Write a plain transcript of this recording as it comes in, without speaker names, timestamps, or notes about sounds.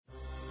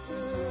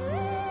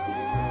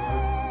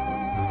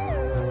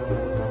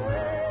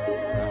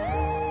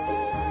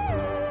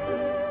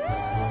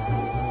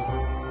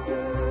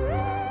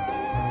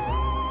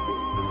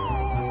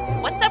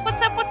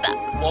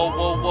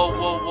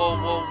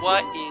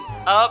What is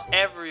up,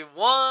 everyone?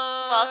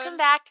 Welcome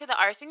back to the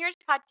Ours and Yours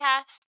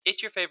podcast.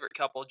 It's your favorite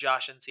couple,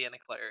 Josh and Sienna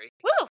Clary.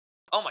 Woo!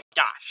 Oh my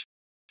gosh.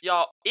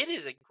 Y'all, it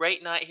is a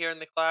great night here in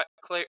the Clark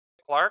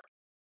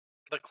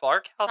It's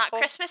not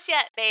household. Christmas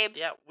yet, babe.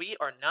 Yeah, we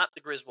are not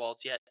the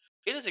Griswolds yet.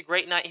 It is a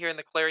great night here in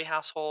the Clary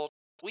household.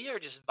 We are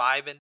just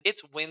vibing.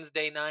 It's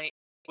Wednesday night,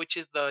 which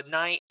is the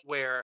night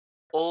where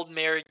old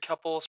married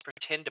couples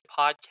pretend to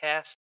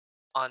podcast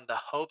on the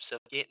hopes of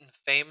getting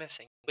famous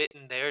and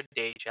quitting their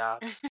day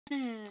jobs.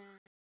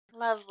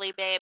 Lovely,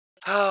 babe.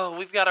 Oh,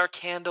 we've got our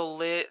candle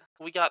lit.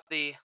 We got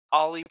the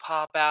Ollie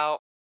pop out.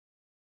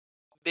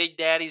 Big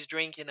Daddy's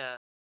drinking a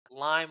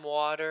lime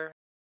water.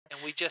 And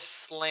we just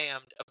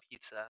slammed a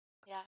pizza.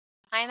 Yeah.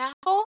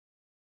 Pineapple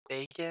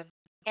Bacon.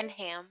 and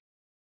ham.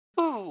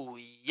 Ooh,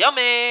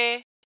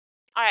 yummy!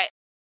 All right.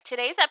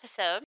 Today's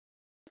episode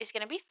is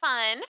going to be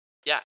fun.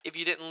 Yeah, if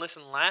you didn't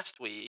listen last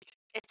week,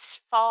 It's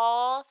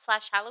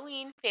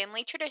fall/Halloween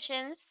family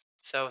traditions.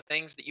 so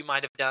things that you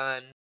might have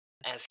done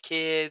as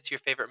kids, your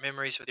favorite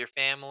memories with your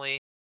family,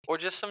 or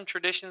just some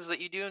traditions that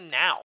you do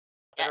now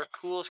that are Yes.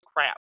 cool as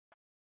crap.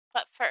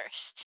 But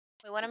first,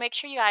 we want to make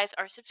sure you guys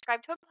are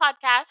subscribed to our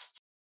podcast.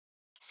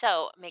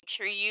 So make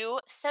sure you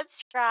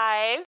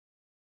subscribe.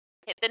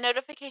 Hit the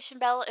notification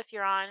bell if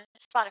you're on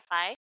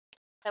Spotify.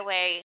 That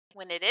way,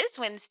 when it is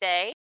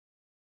Wednesday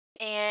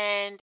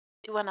and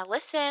you want to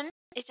listen,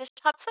 it just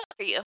pops up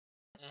for you.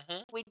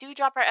 Hmm. We do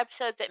drop our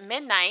episodes at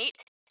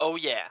midnight. Oh,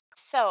 yeah.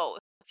 So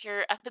if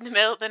you're up in the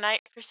middle of the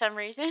night for some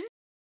reason,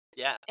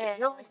 Yeah. If and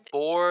you're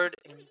bored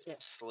and you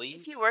can't sleep,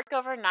 if you work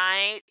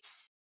overnight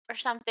or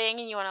something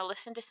and you want to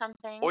listen to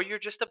something, or you're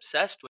just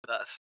obsessed with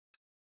us,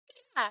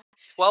 yeah,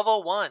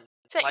 1201.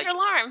 set Like, your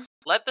alarm.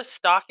 let the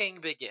stalking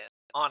begin,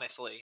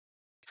 honestly.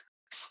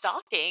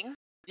 Stalking.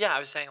 Yeah, I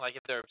was saying, like,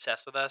 if they're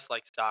obsessed with us,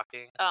 like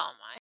stalking. Oh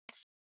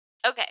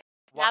my. Okay.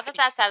 Why Now are that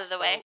that's you out of the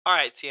way, All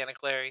right, Sienna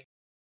Clary,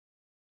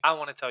 I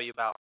want to tell you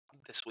about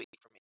this week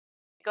for me.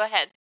 go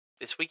ahead.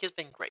 This week has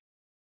been great.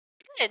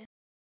 Good.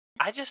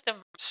 I just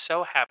am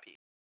so happy.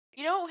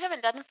 You know what we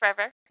haven't done in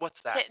forever?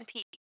 What's that? Pit and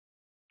peak.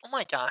 Oh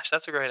my gosh,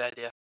 that's a great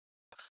idea.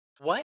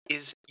 What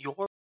is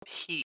your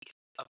peak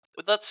of...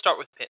 Let's start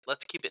with Pit.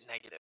 Let's keep it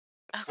negative.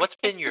 What's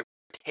Okay. been your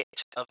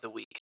pit of the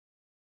week?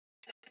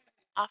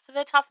 Off of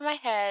the top of my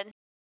head,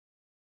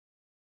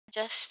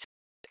 just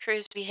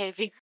Crew's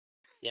behavior.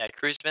 Yeah,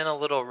 Crew's been a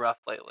little rough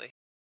lately.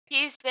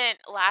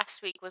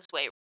 Last week was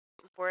way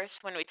worse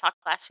when we talked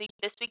last week.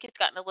 This week it's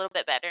gotten a little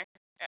bit better.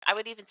 I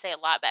would even say a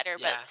lot better,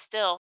 Yeah. but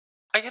still,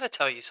 I gotta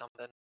tell you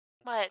something.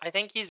 what? I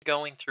think he's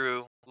going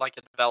through like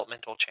a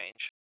developmental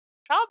change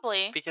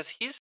Probably. because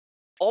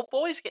old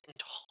boy's getting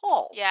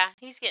tall. Yeah,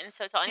 he's getting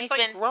so tall. And He's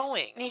like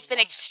growing. and he's been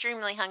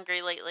extremely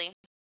hungry lately.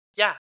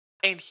 Yeah,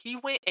 and he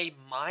went a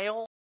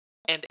mile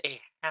and a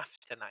half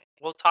tonight.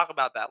 We'll talk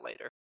about that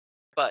later.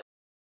 But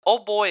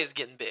old boy is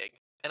getting big,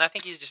 and I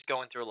think he's just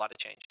going through a lot of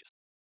changes.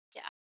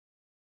 Yeah.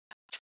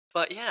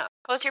 But yeah,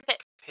 What was your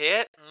pit?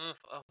 Pitt.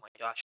 Oh my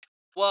gosh.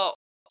 Well,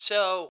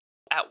 so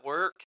at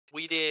work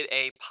we did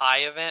a pie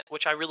event,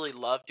 which I really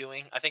love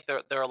doing. I think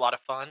they're a lot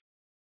of fun.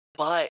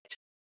 But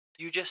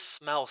you just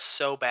smell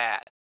so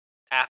bad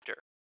after.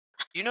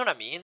 You know what I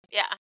mean?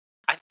 Yeah.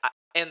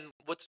 And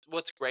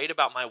what's great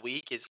about my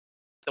week is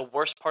the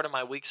worst part of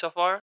my week so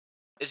far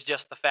is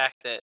just the fact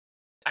that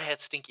I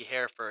had stinky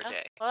hair for a Oh,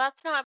 day. well,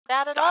 that's not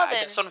bad at all then.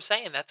 That's what I'm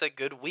saying. That's a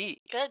good week.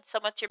 Good. So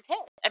what's your pit?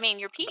 I mean,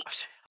 your peak.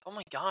 Oh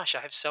my gosh, I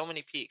have so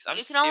many peaks. I'm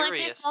You can only pick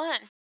serious. one.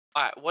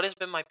 All right, what has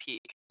been my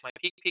peak? My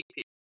peak.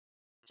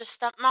 Just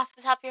something off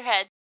the top of your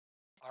head.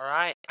 All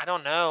right, I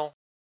don't know.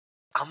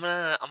 I'm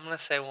gonna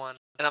say one,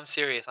 and I'm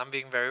serious. I'm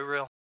being very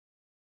real.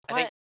 I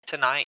think What?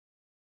 tonight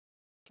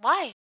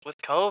Why?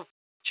 with Cove,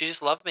 she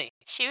just loved me.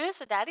 She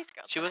was a daddy's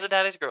girl. She was a tonight.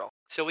 daddy's girl.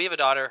 So we have a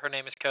daughter. Her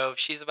name is Cove.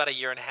 She's about a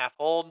year and a half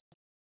old.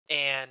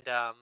 And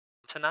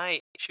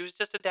tonight, she was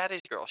just a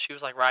daddy's girl. She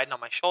was like riding on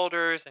my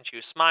shoulders, and she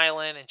was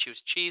smiling, and she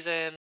was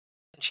cheesing,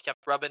 and she kept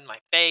rubbing my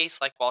face.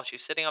 Like while she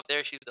was sitting up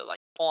there, she would like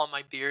pull on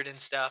my beard and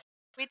stuff.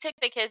 We took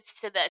the kids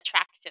to the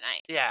track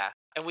tonight Yeah,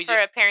 and we for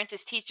just a parents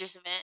as teachers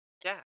event,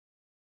 yeah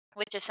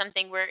which is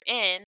something we're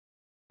in.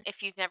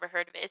 If you've never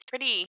heard of it, it's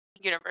pretty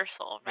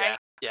universal, right?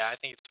 yeah. I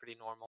think it's pretty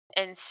normal.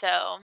 And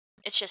so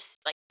it's just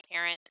like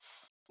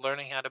parents.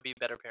 Learning how to be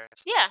better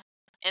parents. Yeah.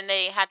 And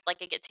they had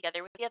like a get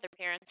together with the other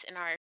parents in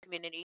our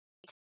community.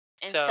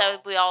 And so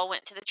So we all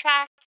went to the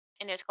track,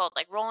 and it was called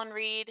like roll and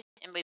read,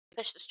 and we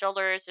push the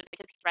strollers and the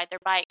kids could ride their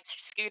bikes,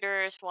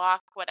 scooters,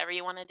 walk, whatever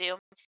you want to do,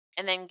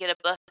 and then get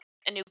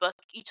a new book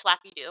each lap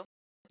you do.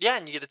 yeah,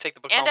 and you get to take the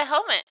book And home. a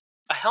helmet.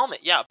 A helmet,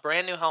 yeah,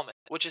 brand new helmet,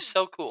 which is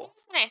so cool.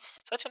 It's nice.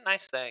 Such a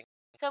nice thing.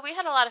 So we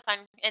had a lot of fun.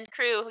 And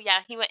Crew,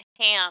 yeah, he went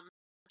ham.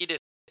 He did.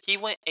 He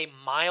went a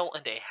mile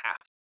and a half.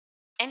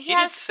 And He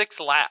did 6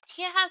 laps.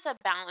 he has a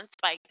balance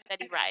bike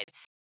that he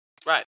rides.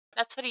 Right.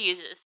 That's what he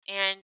uses.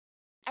 And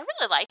I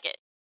really like it.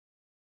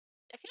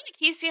 I feel like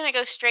he's gonna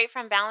go straight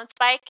from balance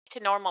bike to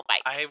normal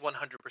bike. I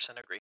 100%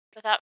 agree.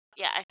 Without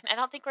I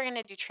don't think we're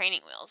gonna do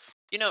training wheels.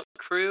 You know,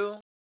 Crew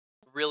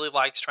really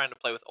likes trying to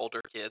play with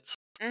older kids.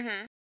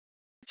 Mm-hmm.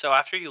 So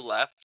after you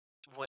left,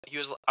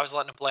 I was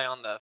letting him play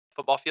on the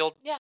football field,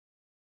 Yeah.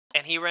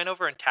 and he ran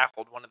over and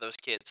tackled one of those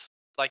kids.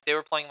 Like they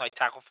were playing like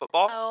tackle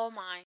football, Oh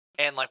my.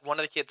 and like one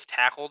of the kids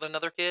tackled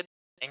another kid,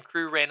 and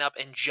crew ran up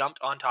and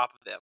jumped on top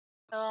of them,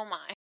 Oh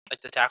my.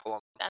 like to tackle him.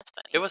 That's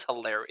It funny. was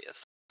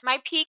hilarious. My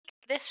peak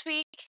this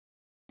week.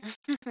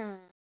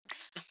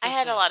 I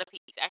had a lot of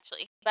peaks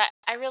actually, but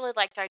I really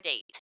liked our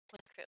date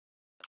with crew.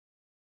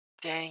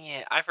 Dang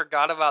it, I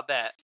forgot about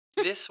that.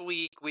 This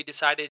week we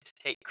decided to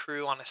take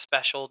crew on a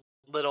special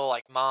little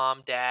like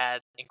mom,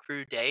 dad, and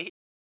crew date.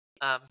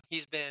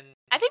 He's been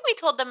I think we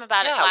told them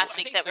about it yeah, last I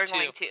week think that so we're too.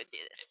 going to do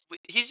this.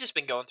 He's just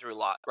been going through a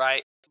lot,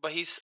 right? But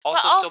he's But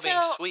also still being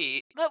also,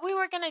 sweet. but we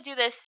were gonna do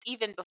this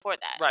even before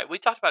that. Right, we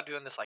talked about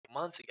doing this like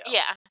months ago.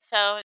 Yeah,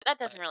 so that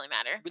doesn't But really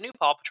matter. the new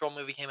Paw Patrol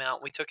movie came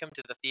out. We took him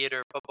to the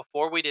theater, but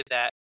before we did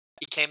that,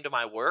 he came to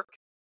my work.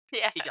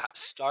 Yeah. He got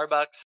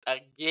Starbucks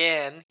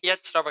again. He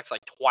had Starbucks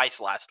like twice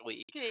last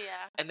week,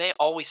 Yeah. and they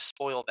always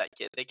spoil that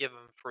kid. They give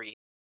him free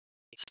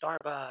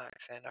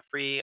Starbucks and a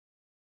free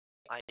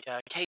like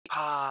cake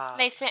pop.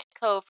 They sent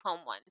Cove home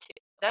one too.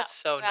 That's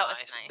so that was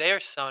nice. They nice. are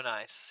so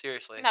nice.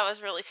 Seriously, That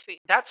was really sweet.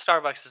 that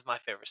Starbucks is my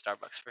favorite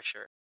Starbucks for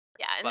sure.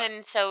 Yeah, and But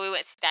then so we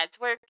went to Dad's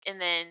work, and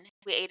then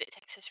we ate at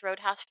Texas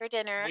Roadhouse for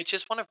dinner. which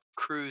is one of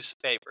Crew's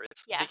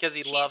favorites Yeah, because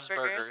he loves cheeseburgers.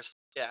 burgers.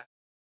 Yeah,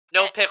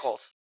 no And,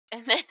 pickles.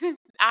 and then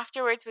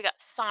afterwards we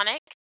got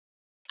Sonic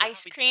Yeah,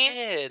 ice we cream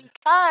did.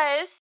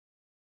 because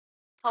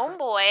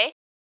Homeboy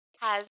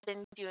has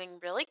been doing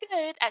really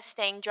good at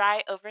staying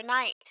dry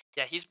overnight.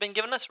 Yeah, he's been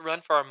giving us a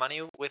run for our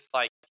money with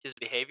like his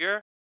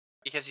behavior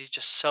because he's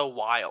just so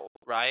wild,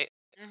 right?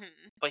 Hmm.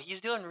 But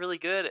he's doing really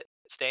good at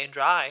staying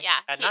dry Yeah,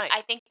 at night.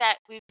 I think that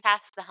we've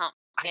passed the hump,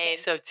 I think babe.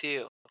 so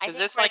too I because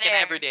think it's we're like an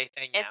there. everyday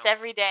thing now. It's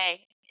every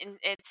day, and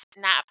it's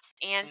naps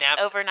and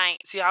Naps. overnight.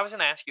 See, I was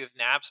gonna ask you if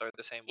naps are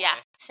the same Yeah,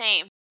 way.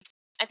 same.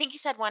 I think he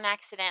said one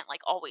accident like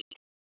all week,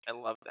 I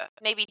love that.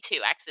 maybe two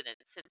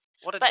accidents.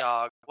 What a But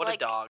dog! What a like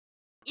dog!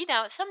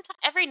 sometimes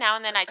every now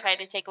and then I try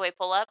to take away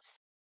pull-ups,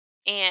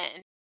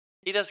 and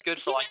He does good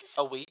for he like does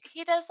a week.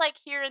 he does like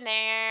here and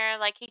there,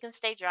 like he can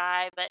stay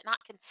dry, but not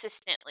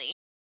consistently.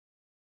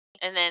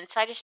 And then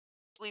so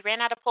we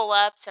ran out of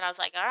pull-ups, and I was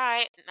like, all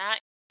right,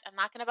 I'm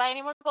not gonna buy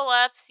any more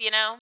pull-ups. And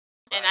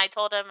Right? I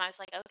told him I was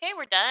like, okay,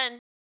 we're done.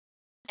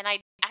 And I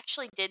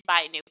actually did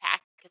buy a new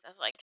pack because I was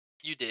like,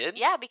 You did?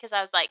 yeah, because I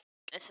was like,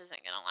 this isn't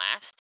gonna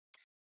last.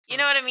 You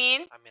Hmm. know what I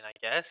mean? I mean, I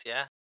guess,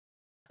 yeah.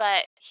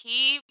 But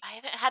I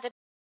haven't had to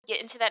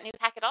get into that new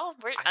pack at all.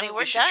 I I mean, think we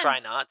we're should done. try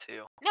not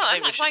to. No, I I'm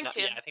think we not should going not.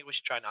 to. Yeah, I think we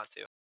should try not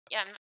to.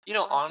 Yeah, I'm You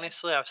know, not going to.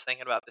 honestly, I was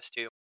thinking about this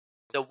too.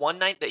 The one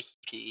night that he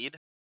peed,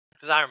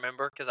 because I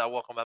remember, because I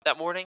woke him up that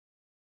morning,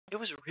 it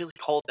was really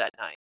cold that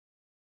night.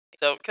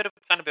 So it could have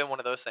kind of been one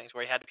of those things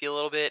where he had to pee a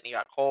little bit and he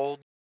got cold.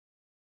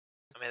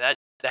 I mean,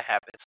 that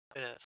happens.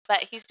 It is.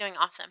 But he's doing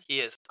awesome. He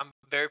is. I'm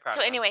very proud So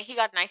of him. anyway, he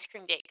got an ice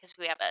cream date because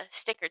we have a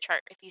sticker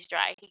chart. If he's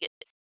dry,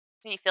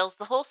 and he fills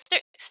the whole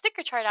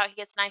sticker chart out. He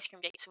gets an ice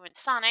cream date. So we went to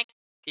Sonic.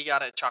 He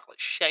got a chocolate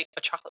shake,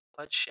 a chocolate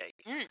fudge shake,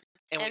 Mm.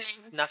 and we And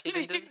snuck it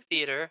into the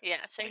theater yeah,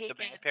 so like he the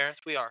could bad parents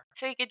we are.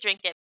 drink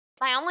it.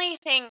 My only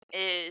thing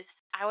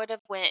is I would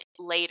have went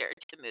later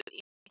to the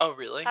movie, Oh,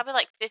 really? probably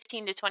like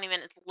 15 to 20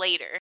 minutes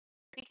later,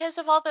 because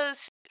of all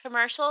those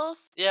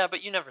commercials. Yeah,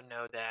 but you never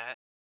know that.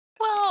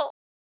 Well,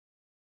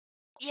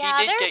 He yeah,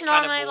 did there's get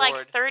kind of normally like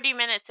bored. 30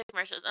 minutes of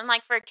commercials, and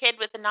like for a kid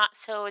with a not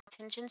so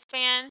attention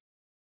span,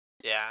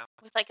 Yeah.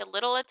 with like a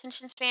little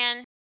attention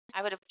span,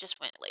 I would have just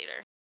went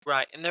later.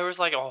 Right, and there was,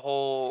 like, a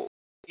whole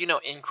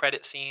in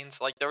credit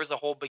scenes, like, there was a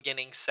whole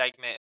beginning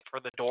segment for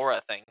the Dora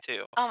thing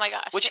too, Oh my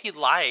gosh. which he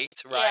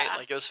liked, right? Yeah.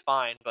 Like, it was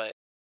fine, but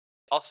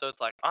also it's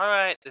like,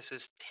 "Alright, this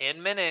is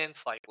 10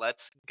 minutes, like,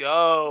 let's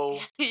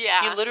go." He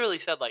Yeah. literally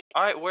said, like,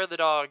 "Alright, where are the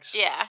dogs?"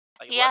 Yeah.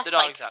 Like, He "Let the asked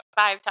like dogs out."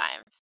 5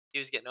 times, He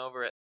was getting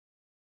over it.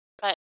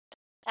 but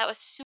that was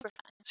super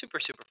fun. Super,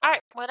 super All fun.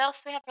 right, what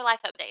else do we have for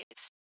life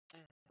updates?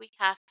 Mm. We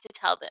have to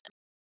tell them.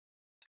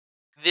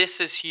 This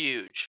is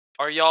huge.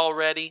 Are y'all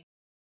ready?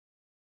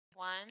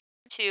 1,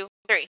 2,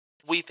 3.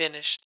 We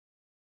finished.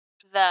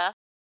 The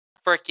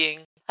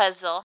Freaking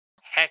puzzle.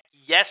 heck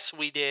yes,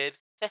 we did.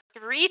 The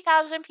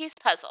 3,000 piece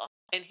puzzle.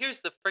 And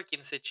here's the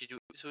freaking situation.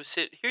 So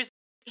here's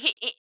He,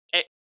 he,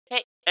 eh,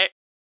 he- eh,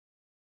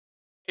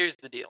 here's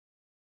the deal.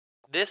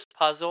 This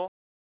puzzle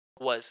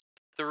was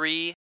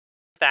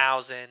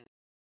 3,000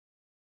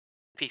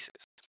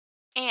 pieces.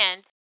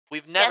 and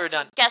We've never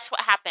done. guess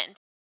what happened?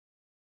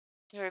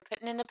 We were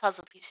putting in the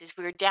puzzle pieces.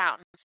 We were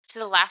down to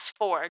the last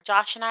 4.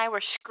 Josh and I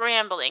were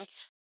scrambling,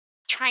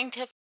 trying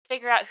to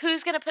figure out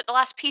who's going to put the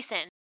last piece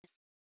in.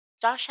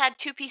 Josh had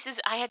 2 pieces.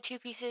 I had 2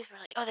 pieces. We're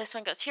like, oh, this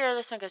one goes here.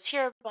 This one goes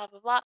here. Blah, blah,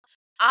 blah.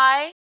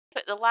 I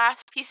put the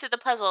last piece of the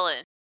puzzle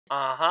in.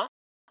 Uh huh.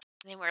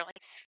 And then we were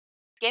like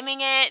skimming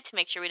it to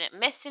make sure we didn't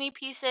miss any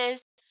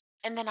pieces.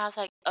 And then I was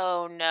like,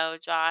 oh no,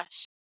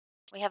 Josh,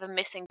 we have a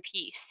missing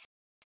piece.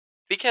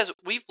 Because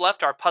we've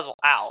left our puzzle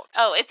out.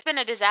 Oh, it's been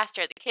a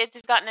disaster. The kids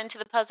have gotten into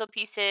the puzzle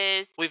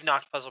pieces. We've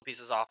knocked puzzle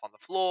pieces off on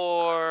the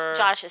floor.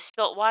 Josh has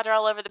spilt water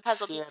all over the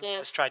puzzle Sierra has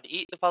pieces. tried to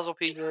eat the puzzle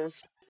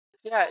pieces.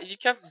 Yeah, you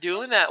kept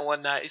doing that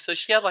one night. So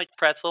she had like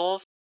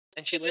pretzels,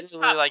 and she It was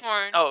literally like,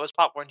 popcorn. oh, it was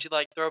popcorn. She'd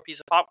like throw a piece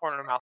of popcorn in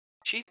her mouth.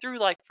 She threw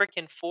like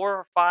freaking 4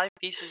 or 5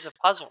 pieces of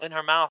puzzle in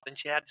her mouth, and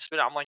she had to spit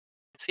it out. I'm like,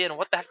 Sienna,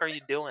 what the heck are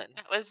you doing?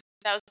 That was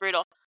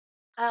brutal.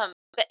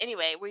 But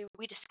anyway,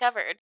 we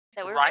discovered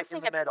that we were Right in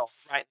missing the a middle.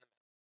 piece. Right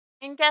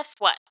in And guess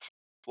what?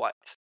 the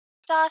what?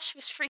 Josh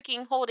was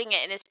freaking holding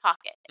it in his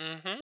pocket.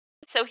 Mm-hmm.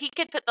 So he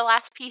could put the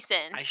last piece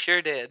in. I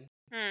sure did.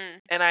 Hmm.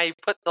 And I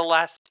put the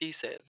last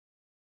piece in.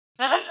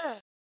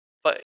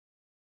 But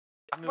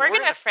I mean, We're we're gonna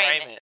gonna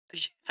frame frame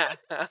it.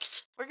 Yeah.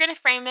 We're gonna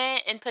frame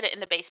it and put it in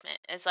the basement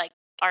as like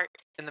art.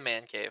 In the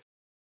man cave.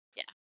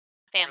 Yeah.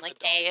 Or Family the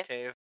dog cave.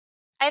 cave.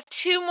 I have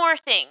 2 more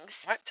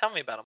things. What? Tell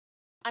me about them.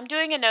 I'm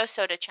doing a no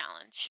soda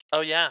challenge.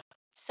 Oh, yeah.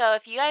 So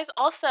if you guys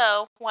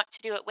also want to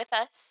do it with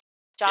us,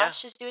 Yeah.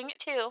 Josh is doing it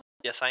too.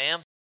 Yes, I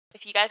am.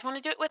 If you guys want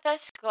to do it with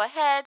us, go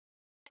ahead.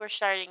 We're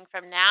starting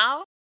from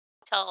now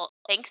till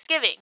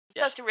Thanksgiving.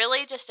 So Yes. it's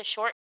really just a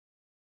short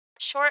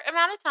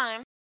amount of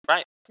time.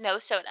 Right. No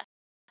soda.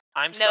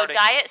 I'm No starting.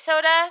 diet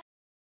soda.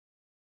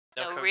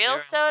 No No Coke real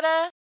Zero.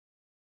 soda.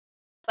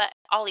 But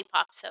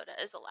Olipop soda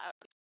is allowed.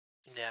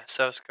 Yeah,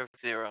 so is Coke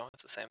Zero.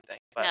 It's the same thing.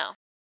 But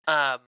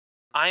No.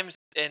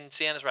 and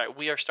Sienna's right.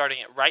 We are starting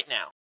it right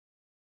now.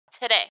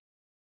 Today.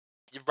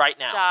 Right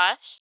now.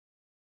 Josh.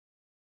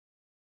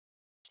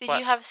 Did What?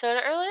 you have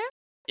soda earlier?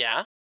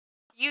 Yeah.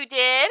 You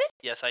did?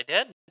 Yes, I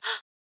did.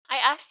 I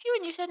asked you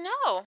and you said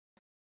no.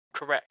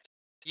 Correct.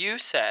 You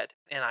said,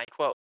 and I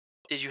quote,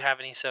 "Did you have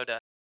any soda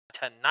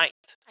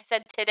tonight?" I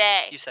said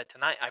today. You said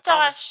tonight. I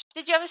promise. Josh,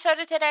 did you have a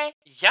soda today?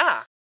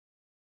 Yeah.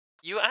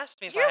 You asked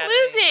me if I You're had any.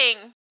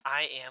 losing.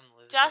 I am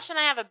losing. Josh and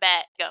I have a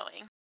bet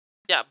going.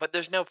 Yeah, but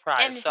there's no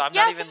prize, And so I'm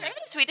yes, not even. there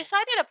is. We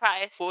decided a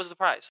prize. What was the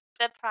prize?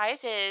 The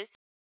prize is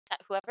that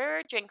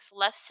whoever drinks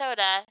less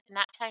soda in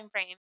that time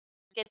frame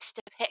gets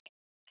to pick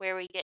where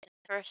we get the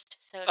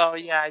first soda. Oh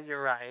to. yeah,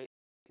 you're right.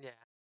 Yeah.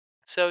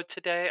 So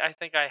today I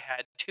think I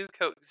had 2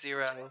 Coke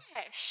Zeros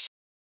Gosh.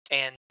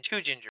 and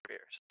 2 ginger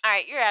beers. All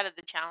right, you're out of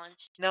the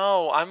challenge.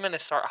 No, I'm gonna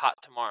start hot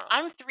tomorrow.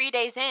 I'm 3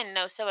 days in,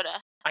 no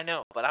soda. I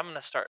know, but I'm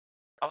gonna start.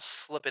 I'll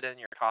slip it in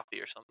your coffee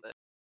or something.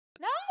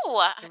 No,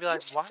 You'll be you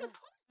like, should "Why?"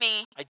 support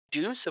me. I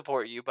do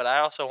support you, but I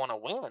also want to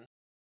win.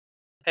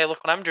 Hey,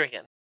 look what I'm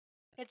drinking.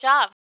 Good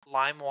job.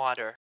 Lime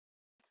water.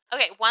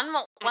 Okay, one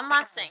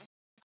last thing.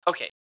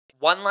 Okay,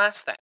 one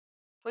last thing.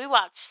 We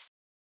watched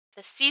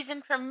the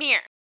season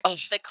premiere Oh,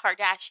 of The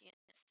Kardashians.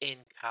 in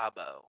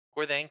Cabo.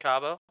 Were they in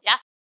Cabo? Yeah.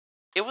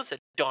 It was a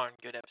darn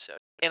good episode,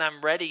 and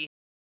I'm ready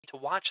to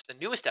watch the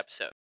newest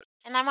episode.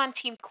 And I'm on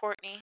Team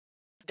Courtney.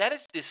 That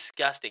is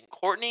disgusting.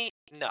 Courtney,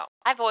 no.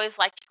 I've always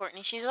liked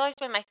Courtney. She's always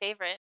been my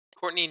favorite.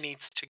 Courtney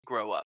needs to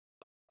grow up.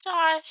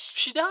 Josh.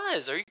 She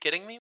does. Are you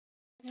kidding me?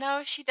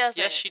 No, she doesn't.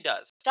 Yes, she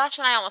does. Josh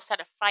and I almost had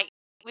a fight.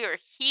 We were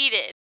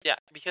heated. Yeah,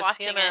 because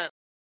Watching Sienna, it.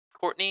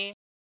 Courtney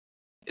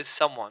is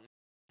someone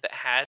that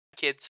had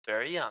kids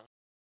very young,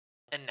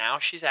 and now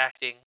she's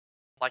acting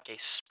like a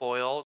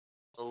spoiled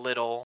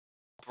little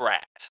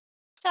brat.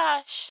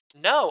 Josh.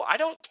 No, I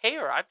don't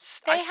care.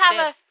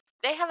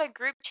 They have a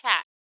group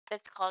chat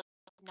that's called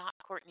Not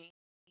Courtney.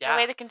 Yeah. The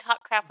way they can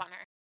talk crap on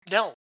her.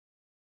 No.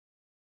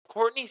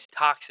 Courtney's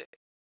toxic.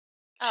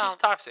 She's Oh,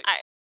 toxic.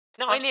 alright.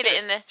 No, We I'm need it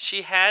serious. in this.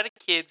 She had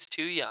kids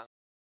too young,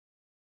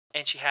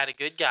 and she had a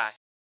good guy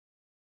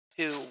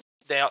who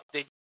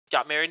they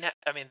got married.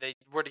 I mean, they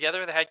were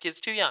together. They had kids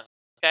too young.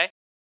 Okay,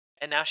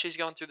 and now she's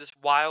going through this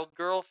wild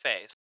girl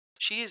phase.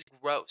 She is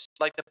gross.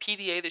 Like the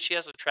PDA that she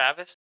has with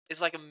Travis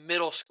is like a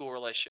middle school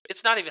relationship.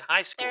 It's not even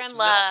high school. They're It's in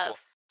middle school.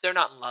 love. They're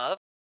not in love.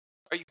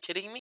 Are you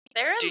kidding me?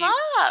 They're Do in you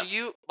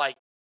love.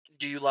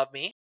 do you love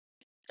me?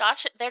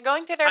 Josh, they're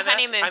going through their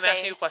honeymoon I'm phase.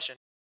 asking you a question.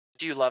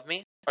 Do you love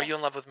me? Are you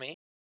in love with me?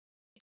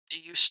 Do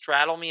you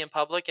straddle me in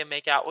public and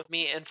make out with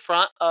me in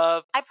front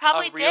of I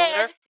probably a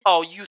realtor? did.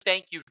 Oh, you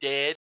think you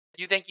did?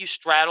 You think you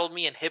straddled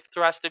me and hip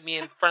thrusted me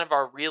in front of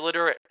our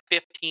realtor at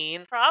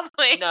 15?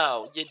 Probably.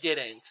 No, you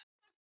didn't.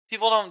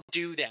 People don't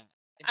do that.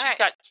 And she's Alright.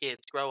 got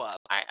kids. Grow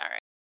up. Alright.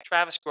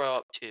 Travis, grow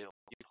up too.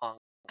 You punk.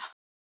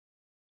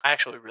 I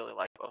actually really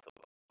like both of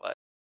them, but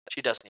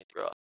she does need to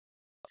grow up.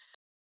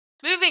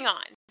 Moving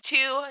on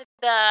to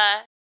the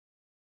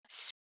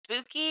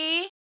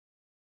spooky,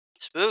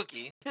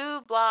 Spooky.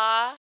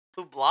 hoopla,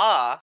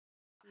 Hoopla.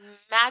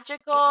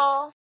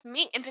 magical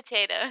meat and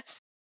potatoes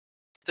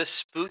The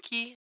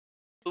spooky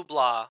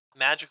hoopla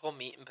magical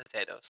meat and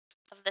potatoes.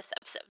 of this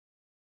episode.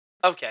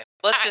 Okay,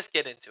 let's Alright. just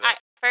get into it. Alright,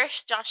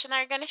 first, Josh and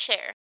I are going to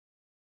share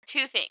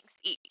 2 things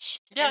each.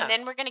 Yeah. And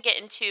then we're going to get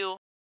into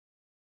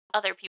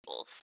other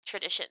people's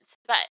traditions.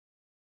 But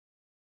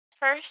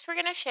first, we're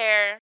going to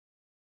share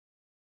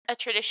a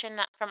tradition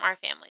from our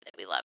family that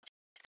we loved.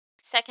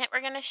 Second,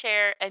 we're going to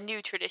share a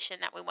new tradition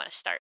that we want to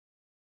start.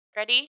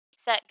 Ready,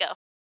 set, go.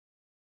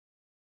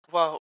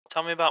 Well,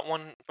 tell me about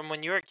one from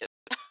when you were a kid.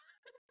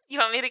 You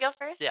want me to go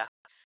first? Yeah.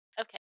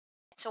 Okay.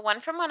 So one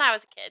from when I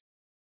was a kid.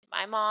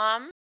 My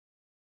mom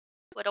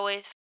would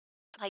always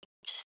like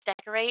just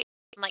decorate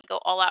and like go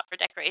all out for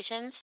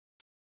decorations,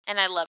 and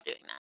I love doing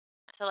that.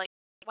 So like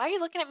Why are you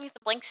looking at me with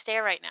a blank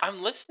stare right now?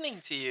 I'm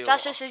listening to you.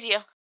 Josh, this is you.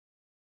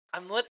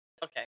 I'm lit.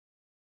 Okay,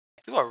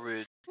 you are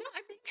rude. No,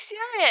 I'm being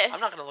I'm not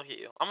serious. gonna look at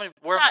you. I'm gonna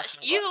wear my Josh,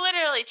 sunglasses. you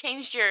literally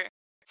changed your.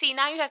 See,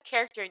 now you have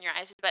character in your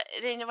eyes, but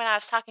then when I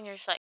was talking, you're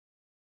just like,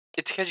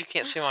 It's because you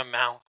can't see my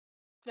mouth.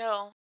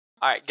 no.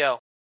 All right, go.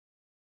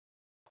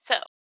 So,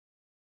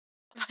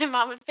 my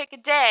mom would pick a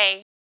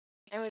day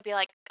and we'd be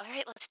like, all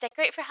right, let's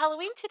decorate for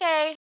Halloween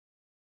today.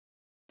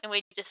 And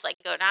we'd just like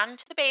go down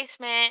into the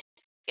basement,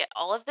 get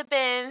all of the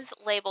bins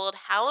labeled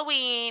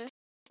Halloween,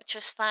 which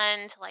was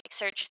fun to like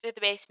search through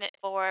the basement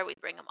for.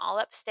 We'd bring them all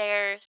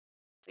upstairs.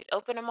 We'd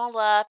open them all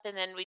up, and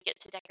then we'd get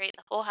to decorate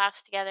the whole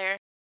house together.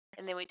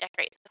 And then we'd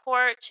decorate the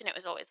porch, and it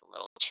was always a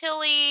little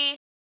chilly.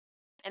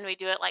 And we'd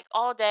do it like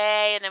all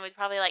day. And then we'd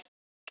probably like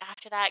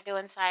after that go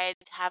inside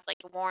to have like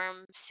a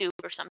warm soup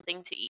or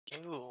something to eat.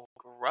 Ooh,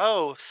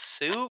 gross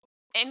soup.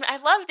 And I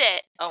loved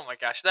it. Oh my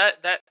gosh, that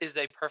is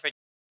a perfect.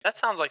 That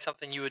sounds like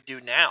something you would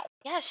do now.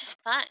 Yeah, it's just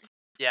fun.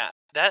 Yeah,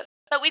 that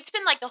But we'd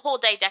spend like the whole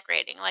day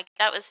decorating. Like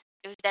that was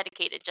it was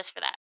dedicated just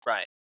for that.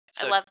 right.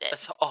 I So loved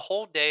it. a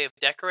whole day of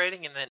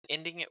decorating and then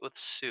ending it with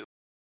soup.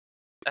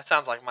 That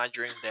sounds like my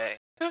dream day.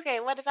 Okay,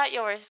 what about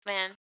yours,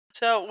 man?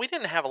 So we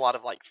didn't have a lot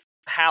of like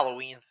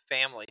Halloween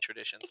family It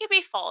traditions, could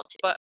be fall too.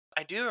 but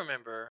I do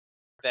remember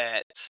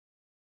that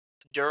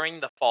during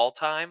the fall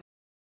time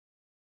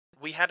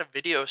we had a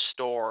video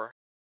store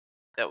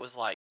that was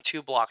like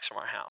 2 blocks from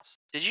our house.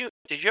 Did you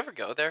ever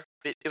go there?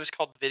 It was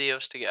called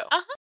Videos to Go,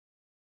 Uh-huh.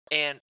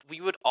 and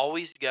we would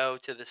always go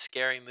to the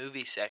scary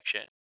movie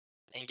section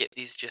and get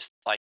these just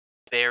like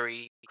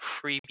very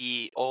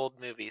creepy old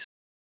movies.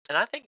 And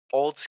I think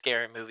old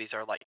scary movies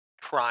are like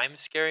prime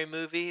scary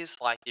movies,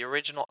 like the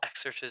original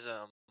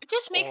Exorcism It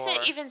just makes it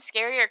or even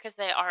scarier because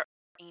they are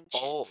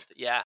old. ancient.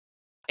 Yeah.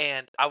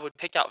 And I would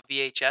pick out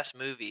VHS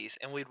movies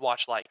and we'd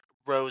watch like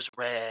Rose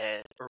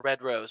Red or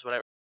Red Rose,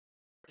 whatever.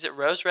 Is it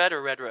Rose Red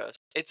or Red Rose?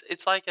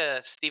 It's like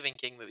a Stephen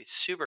King movie,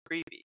 super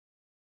creepy.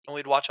 And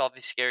we'd watch all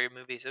these scary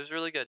movies. It was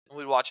really good. And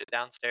we'd watch it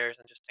downstairs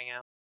and just hang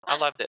out. I Fun.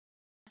 loved it.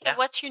 Okay, Yeah.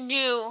 what's your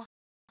new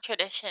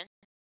tradition?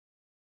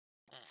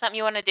 Mm. Something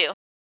you want to do?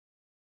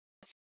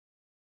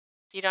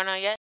 You don't know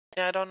yet?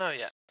 Yeah, I don't know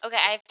yet. Okay,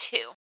 I have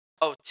two.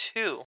 Oh,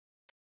 two.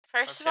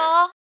 First Let's of hear it.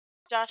 all,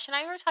 Josh and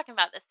I were talking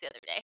about this the other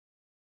day.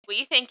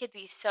 We think it'd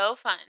be so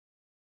fun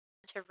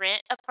to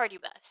rent a party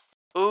bus,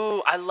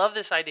 Ooh, I love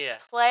this idea.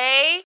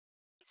 play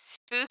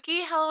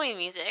spooky Halloween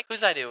music.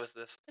 Whose idea was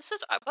this? This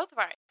was both of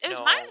our. It was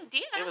my No,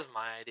 idea. it was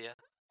my idea.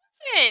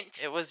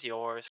 Wasn't. It was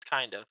yours,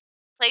 kind of.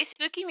 Play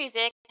spooky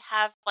music,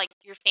 have like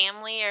your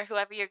family or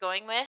whoever you're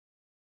going with,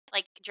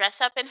 like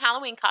dress up in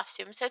Halloween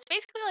costumes. So it's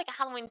basically like a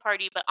Halloween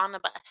party, but on the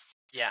bus.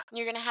 Yeah. And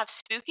you're gonna have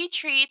spooky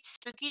treats,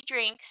 spooky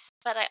drinks.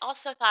 But I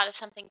also thought of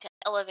something to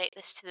elevate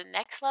this to the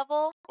next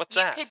level. What's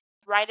You that? could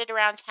ride it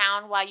around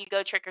town while you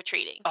go trick or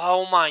treating.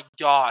 Oh my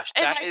gosh,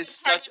 And that like is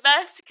the party such.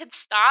 bus could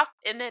stop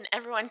and then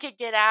everyone could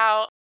get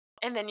out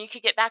and then you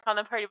could get back on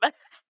the party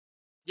bus.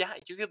 Yeah,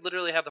 you could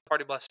literally have the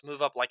party bus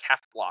move up like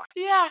half a block.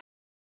 Yeah.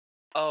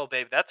 Oh,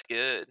 babe, that's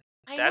good.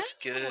 I That's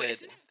know. good.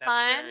 Isn't it That's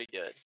fun? very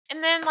good.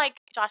 And then like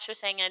Josh was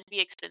saying it'd be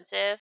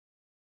expensive.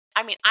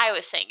 I mean, I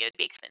was saying it would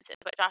be expensive,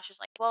 but Josh was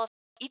like, "Well, if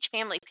each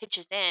family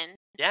pitches in,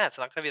 Yeah, it's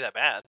not gonna be that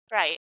bad.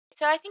 right?"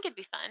 So I think it'd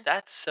be fun.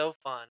 That's so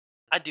fun.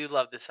 I do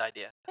love this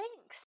idea.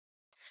 Thanks.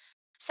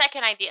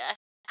 Second idea,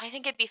 I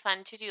think it'd be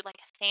fun to do like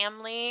a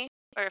family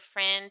or a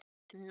friend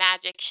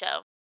magic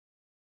show.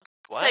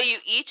 So What? you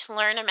each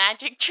learn a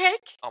magic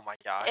trick, Oh my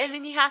gosh. and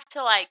then you have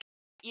to like,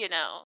 you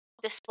know,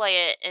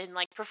 display it and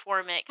like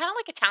perform it, kind of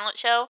like a talent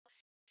show,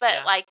 but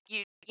Yeah, like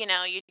you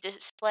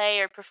display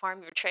or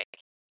perform your trick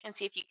and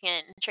see if you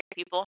can trick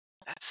people.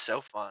 that's so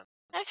fun.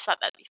 I just thought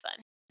that'd be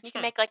fun. You can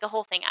Hmm. make like a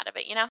whole thing out of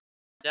it, you know?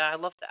 Yeah, I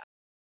love that.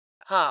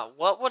 Huh,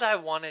 what would I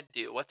want to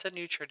do? What's a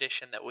new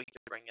tradition that we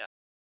could bring up?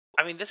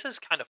 I mean, this is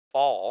kind of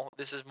fall.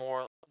 This is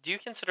more. Do you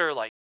consider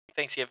like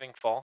Thanksgiving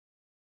fall?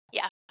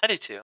 Yeah. I do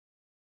too.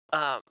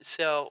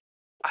 So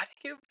I think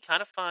it would be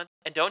kind of fun.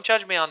 And don't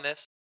judge me on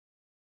this,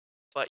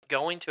 but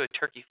going to a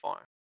turkey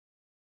farm,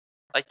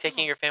 like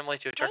taking Oh, your family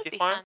to a that would turkey be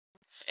farm fun.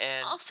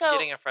 and Also,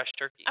 getting a fresh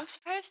turkey. I'm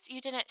surprised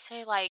you didn't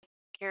say like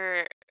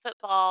your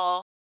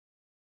football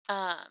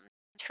um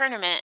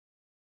tournament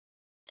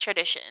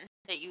tradition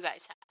that you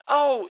guys have.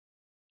 Oh,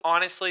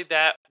 honestly,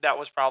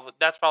 that's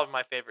probably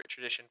my favorite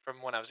tradition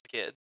from when I was a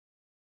kid.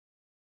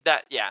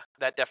 That yeah,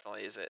 that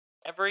definitely is it.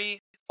 Every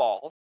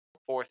fall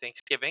for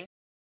Thanksgiving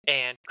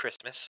and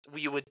Christmas,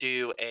 we would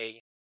do a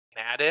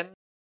Madden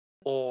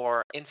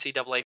or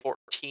NCAA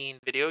 14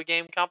 video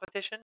game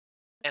competition,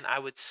 and I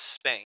would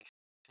spank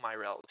my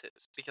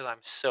relatives because I'm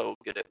so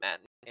good at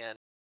Madden and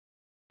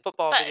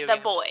football But video the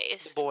games. The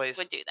boys boys.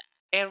 would do that.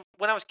 And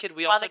when I was a kid,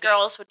 we While also the did.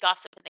 girls would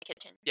gossip in the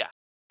kitchen. Yeah,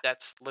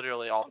 that's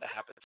literally all that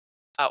happens.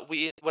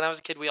 We when I was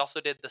a kid, we also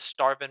did the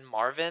Starvin'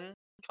 Marvin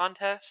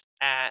contest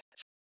at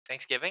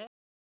Thanksgiving,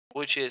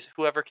 which is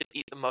whoever could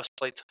eat the most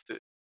plates of food.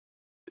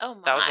 Oh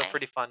That was a my.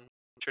 pretty fun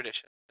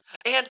tradition.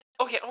 And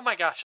okay, oh my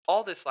gosh,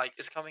 all this like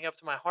is coming up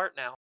to my heart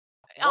now.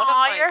 One of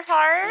Aw, my your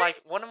heart?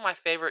 one of my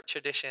favorite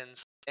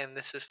traditions, and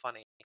this is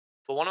funny.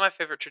 But one of my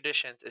favorite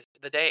traditions is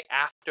the day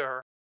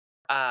after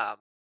um,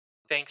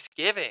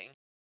 Thanksgiving.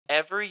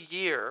 Every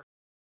year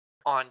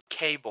on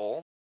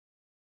cable,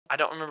 I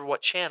don't remember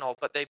what channel,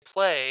 but they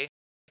play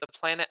the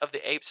Planet of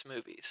the Apes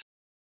movies.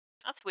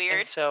 That's And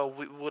weird. so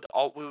we would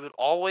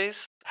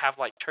always have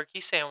like turkey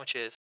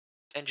sandwiches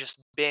and just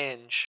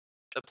binge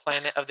the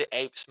Planet of the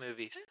Apes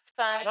movies. It's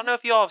I don't fun. know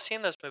if you all have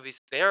seen those movies.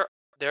 They're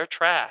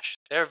trash.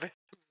 They're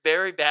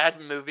very bad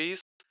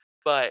movies,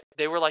 but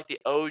they were like the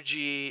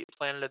OG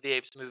Planet of the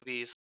Apes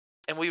movies,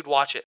 and we would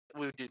watch it.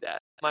 We would do that.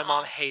 My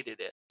mom Aw. hated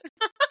it.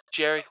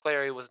 Jerry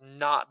Clary was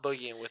not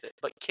boogieing with it,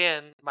 but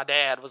Ken, my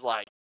dad, was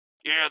like,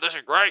 "Yeah, this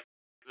is great.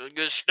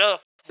 Good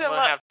stuff. I'm So gonna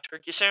what have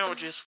turkey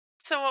sandwiches."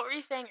 so what were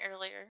you saying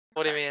earlier?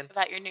 What do you Sorry, mean?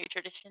 about your new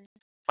tradition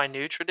My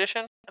new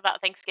tradition?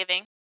 about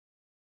Thanksgiving?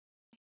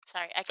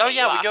 Sorry, I Oh cut you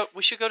yeah, off.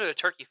 we should go to a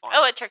turkey Oh,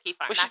 farm. a turkey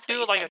farm. We should That's what do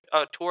you like said.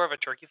 a tour of a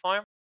turkey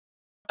farm.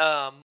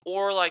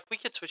 Or like we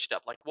could switch it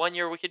up. Like one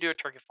year we could do a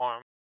turkey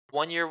farm.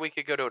 One year we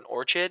could go to an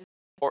orchard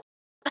or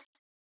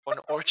an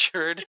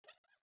orchard.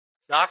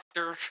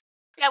 Doctor,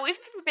 Yeah, we've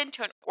never been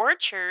to an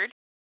orchard.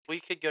 we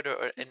could go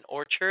to an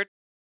orchard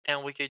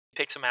and we could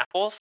pick some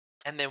apples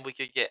and then we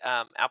could get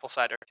apple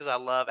cider because I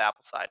love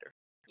apple cider.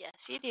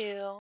 Yes, you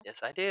do.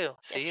 Yes, I do. Yes,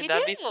 See, you do.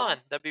 that'd be All fun.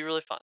 That'd be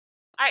really fun.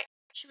 right.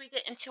 Should we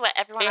get into what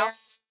everyone And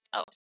else?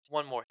 Oh,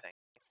 one more thing,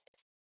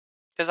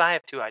 because I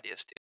have two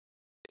ideas too.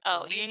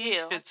 oh, you We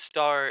do. should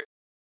start.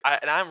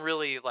 And I'm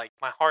really like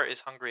my heart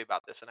is hungry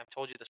about this, and I've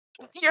told you this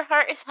before. Your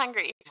heart is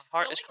hungry. My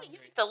heart Well, is look at you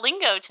hungry. with the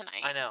lingo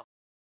tonight. I know.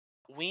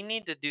 We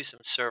need to do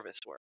some service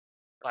work.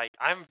 Like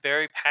I'm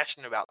very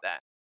passionate about that.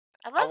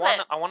 I love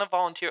it. I want to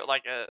volunteer at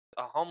like a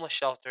homeless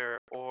shelter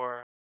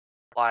or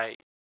like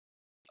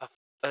a,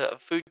 a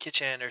food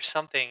kitchen or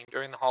something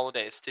during the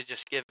holidays to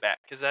just give back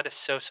because that is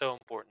so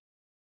important.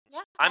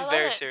 Yeah, I I'm love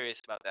very it. serious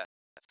about that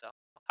stuff.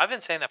 I've been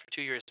saying that for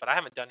 2 years, but I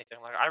haven't done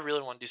anything. Like I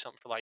really want to do something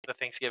for like the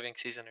Thanksgiving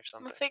season or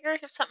We'll something. figure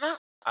something out.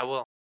 I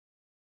will.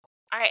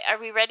 All right, are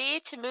we ready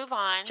to move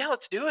Yeah, on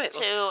let's do it. to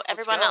Let's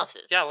everyone go. Yeah,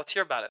 else's? let's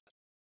hear about it.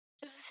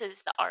 This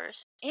is the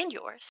ours and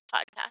yours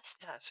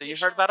podcast. Yeah, so You you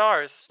should heard about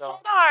ours, so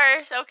hold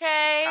ours, it's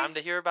okay? time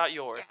to hear about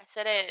yours. Yes,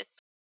 it is.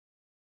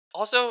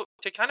 Also,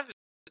 to kind of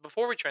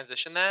before we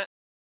transition that,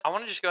 I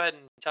want to just go ahead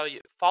and tell you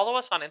follow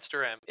us on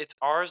Instagram. It's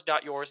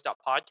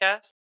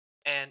ours.yours.podcast.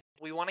 And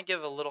we want to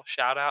give a little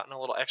shout out and a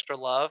little extra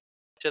love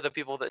to the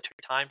people that took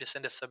time to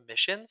send us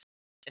submissions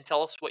and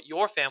tell us what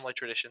your family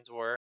traditions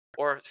were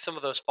or some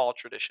of those fall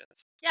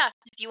traditions. Yeah,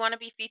 if you want to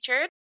be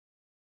featured,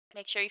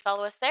 make sure you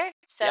follow us there Yeah,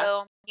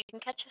 so you can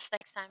catch us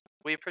next time.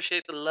 we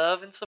appreciate the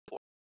love and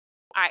support.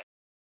 All right,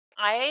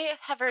 I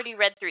have already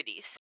read through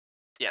these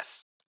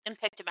Yes. and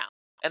picked them out.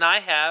 And I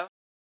have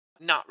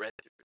not read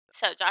through.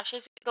 So Josh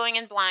is going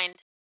in blind.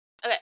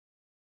 Okay,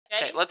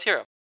 Okay, ready? let's hear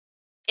them.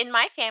 In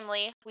my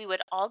family, we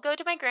would all go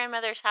to my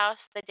grandmother's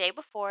house the day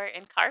before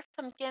and carve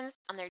pumpkins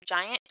on their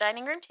giant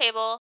dining room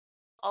table.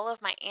 All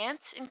of my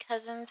aunts and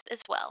cousins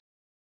as well.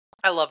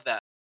 I love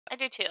that. I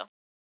do too.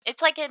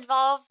 It's like it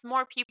involved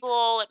more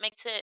people. It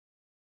makes it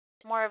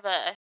more of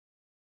an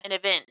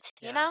event,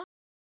 you Yeah.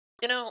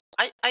 know?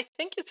 I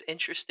think it's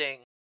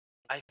interesting.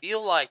 I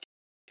feel like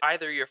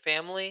either your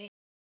family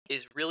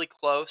is really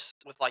close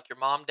with like your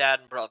mom, dad,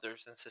 and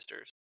brothers and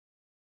sisters,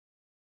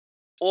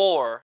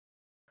 or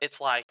it's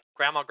like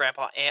grandma,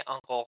 grandpa, aunt,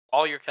 uncle,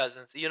 all your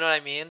cousins. You know what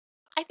I mean?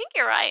 I think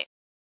you're right.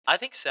 I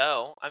think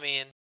so. I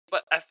mean,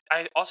 but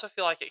I also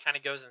feel like it kind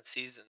of goes in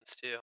seasons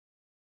too.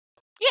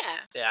 Yeah.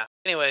 Yeah.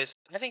 Anyways,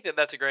 I think that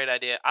that's a great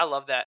idea. I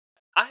love that.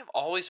 I have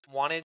always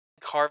wanted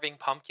carving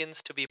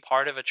pumpkins to be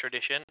part of a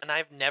tradition, and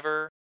I've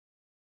never.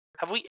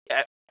 Have we?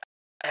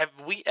 Have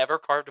we ever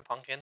carved a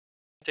pumpkin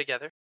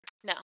together?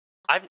 No.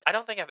 I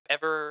don't think I've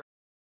ever.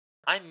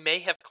 I may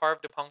have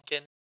carved a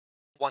pumpkin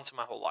once in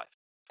my whole life.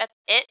 That's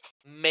it?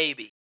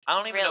 Maybe. I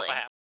don't even know if I Really?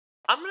 have.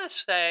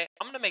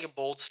 I'm gonna make a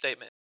bold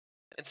statement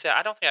and say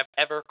I don't think I've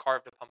ever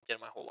carved a pumpkin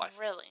in my whole life.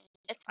 Really?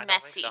 It's I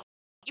don't think so. messy.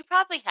 You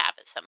probably have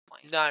at some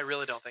point. No, I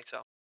really don't think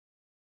so.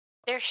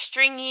 They're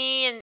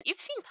stringy and you've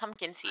seen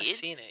pumpkin I've seen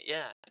seeds. it,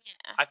 yeah.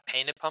 I've Yes.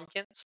 painted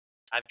pumpkins.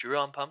 I've drew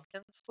on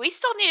pumpkins. We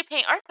still need to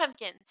paint our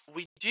pumpkins.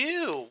 We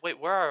do. Wait,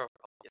 where are our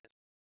pumpkins?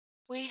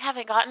 We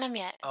haven't gotten them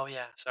yet. Oh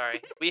yeah,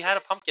 sorry. We had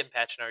a pumpkin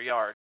patch in our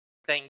yard.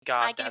 Thank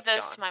God I gave that's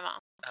those gone. to my mom.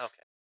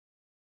 Okay.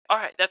 All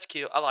right, that's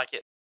cute. I like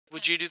it. Yeah.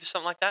 Would you do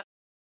something like that?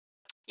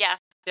 Yeah.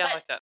 Yeah, I But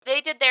like that.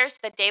 they did theirs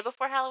the day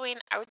before Halloween.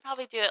 I would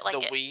probably do it The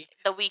like we.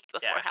 the week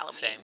before Yeah, Halloween.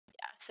 same.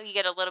 Yeah. So you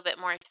get a little bit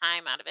more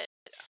time out of it.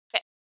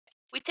 Okay.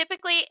 We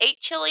typically ate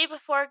chili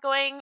before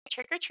going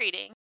trick or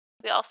treating.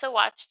 We also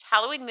watched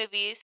Halloween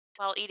movies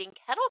while eating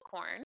kettle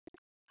corn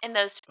and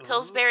those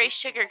Pillsbury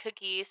sugar Ooh.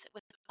 cookies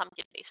with the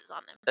pumpkin faces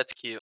on them. That's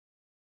cute.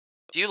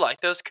 Do you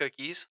like those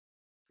cookies?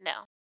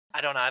 No.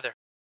 I don't either.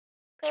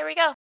 There we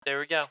go. There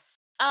we go.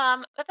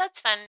 But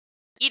that's fun.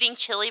 Eating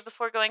chili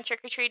before going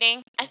trick or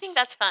treating. I think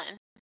that's fun.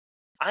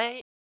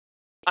 I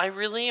I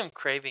really am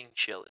craving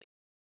chili,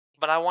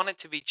 but I want it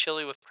to be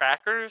chili with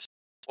crackers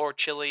or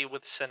chili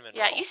with cinnamon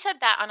Yeah, roll. you said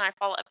that on our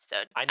fall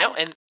episode. I know,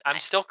 and I'm I,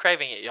 still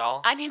craving it,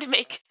 y'all. I need to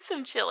make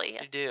some chili.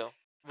 You do.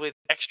 with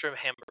extra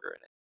hamburger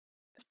in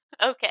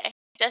it, Okay,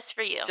 just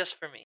for you. just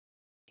for me.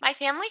 My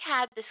family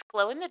had this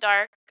glow in the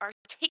dark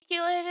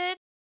articulated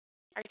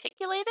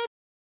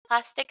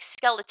plastic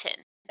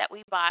skeleton that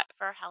we bought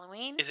for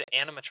Halloween. Is it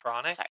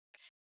animatronic?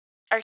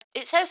 Sorry.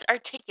 It says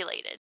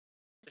articulated.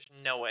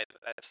 There's no way that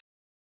that's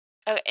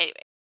Oh, anyway,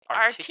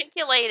 artic.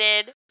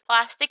 articulated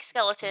plastic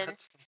skeleton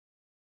That's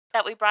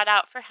that we brought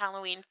out for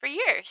Halloween for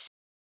years.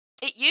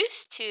 It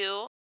used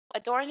to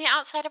adorn the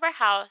outside of our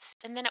house,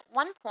 and then at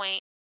one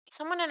point,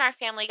 someone in our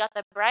family got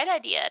the bright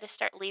idea to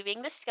start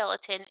leaving the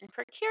skeleton in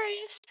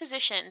precarious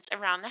positions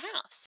around the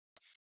house.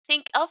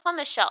 Think Elf on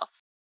the Shelf,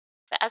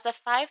 but as a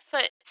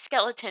 5-foot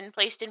skeleton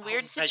placed in oh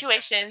weird my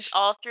situations gosh.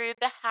 all through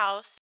the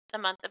house the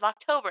month of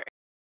October.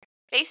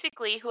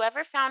 Basically,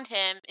 whoever found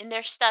him in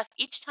their stuff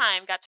each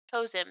time got to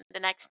pose him the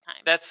next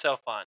time. That's so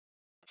fun.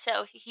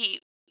 So he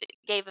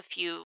gave a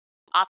few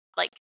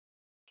like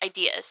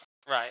ideas.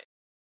 Right.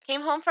 Came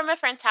home from a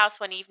friend's house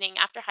one evening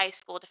after high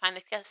school to find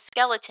the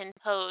skeleton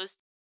posed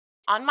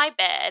on my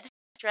bed,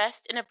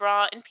 dressed in a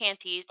bra and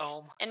panties,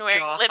 Oh my and wearing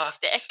gosh.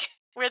 lipstick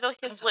where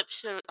his lips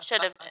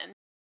should have been.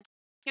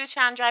 He was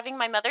found driving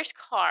my mother's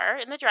car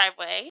in the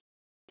driveway,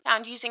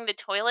 found using the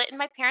toilet in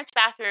my parents'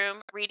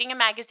 bathroom, reading a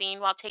magazine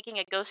while taking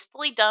a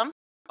ghostly dump,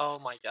 Oh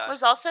my gosh.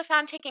 was also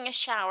found taking a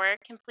shower,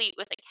 complete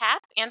with a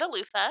cap and a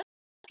loofah,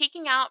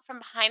 peeking out from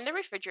behind the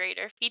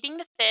refrigerator, feeding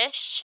the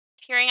fish,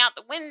 peering out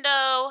the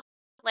window,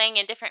 laying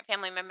in different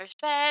family members'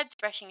 beds,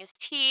 brushing his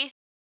teeth,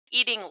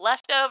 eating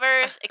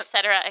leftovers,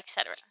 etc.,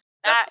 etc.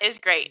 That That's is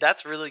great.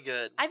 that's really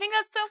good. I think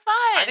that's so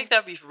I fun. think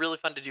that'd be really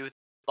fun to do with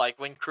like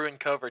when Crew and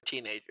Cove are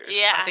teenagers. I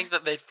Yeah, think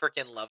that they'd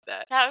freaking love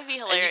that. that would be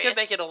And you could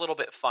make hilarious. it a little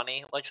bit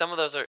funny. Like some of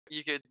those are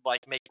you could like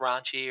make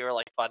raunchy or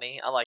like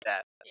funny. I like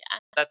that. Yeah,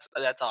 That's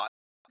hot. that's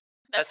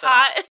That's an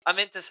hot. I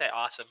meant to say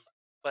awesome,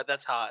 but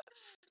that's hot.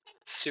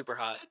 Super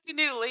hot.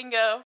 New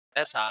lingo.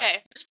 That's hot.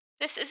 Okay,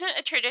 this isn't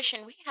a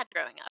tradition we had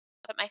growing up,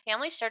 but my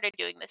family started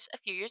doing this a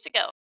few years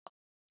ago.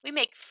 We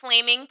make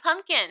flaming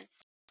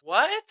pumpkins.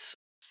 What?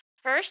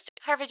 First,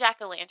 carve a jack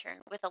o' lantern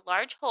with a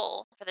large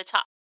hole for the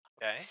top.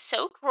 Okay.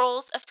 Soak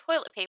rolls of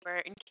toilet paper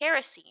in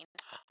kerosene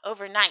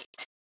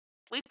overnight.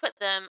 We put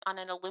them on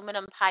an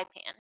aluminum pie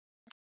pan.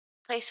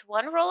 Place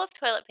one roll of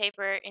toilet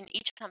paper in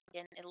each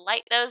pumpkin and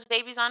light those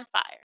babies on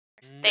fire.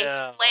 They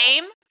No.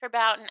 flame for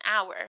about an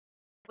hour.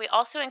 We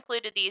also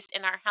included these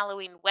in our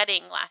Halloween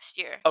wedding last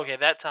year. Okay,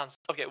 that sounds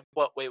okay.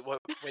 What? Wait. What?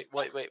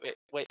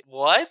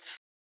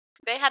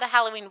 They had a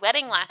Halloween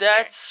wedding last year.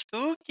 That's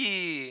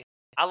spooky.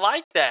 I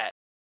like that.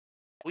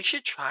 We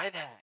should try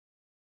that.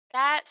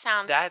 That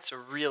sounds That's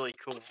really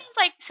cool. That sounds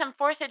like some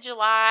 4th of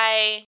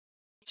July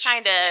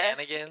kind of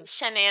Shenanigans.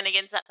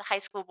 shenanigans that the high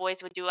school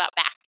boys would do out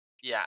back.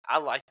 Yeah, I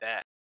like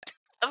that.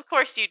 Of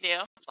course you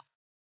do.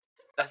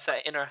 That's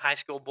that inner high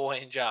school boy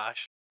in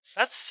Josh.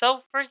 That's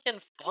so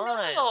freaking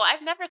fun. Oh,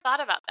 I've never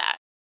thought about that.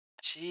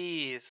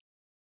 Jeez.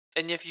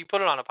 And if you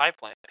put it on a pipe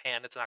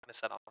pan, it's not going to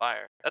set on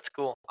fire. That's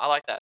cool. I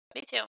like that.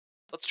 Me too.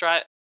 Let's try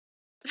it.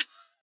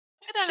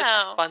 I don't Just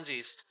know. for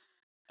funsies.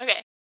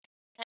 Okay,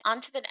 on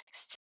to the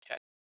next. Okay.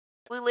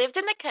 We lived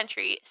in the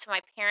country, so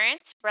my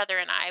parents, brother,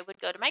 and I would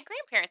go to my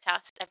grandparents'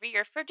 house every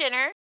year for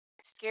dinner,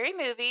 scary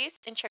movies,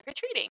 and trick or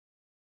treating.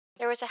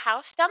 There was a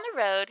house down the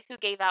road who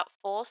gave out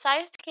full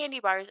sized candy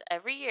bars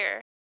every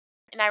year,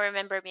 and I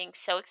remember being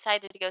so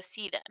excited to go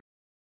see them.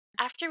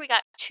 After we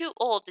got too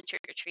old to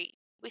trick or treat,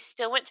 we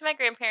still went to my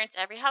grandparents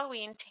every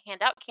Halloween to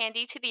hand out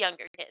candy to the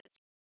younger kids.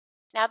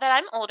 Now that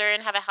I'm older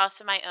and have a house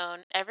of my own,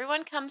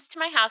 everyone comes to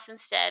my house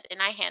instead,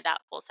 and I hand out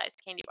full size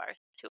candy bars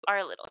to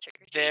our little trick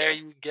or There you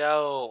treaters.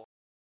 go.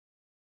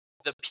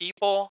 The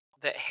people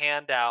that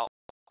hand out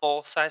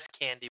full size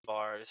candy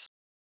bars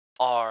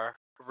are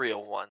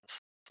real ones.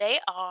 They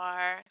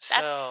are.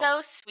 That's So, so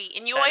sweet.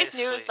 And you that always is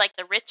knew it was sweet. like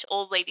the rich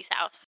old lady's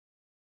house.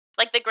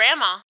 Like the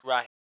grandma.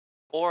 Right.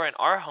 Or in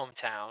our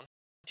hometown,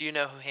 do you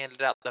know who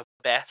handed out the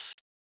best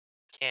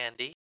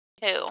candy?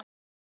 Who?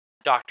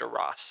 Dr.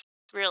 Ross.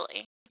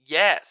 Really?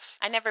 Yes.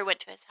 I never went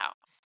to his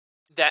house.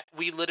 That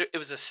we literally it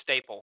was a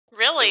staple. It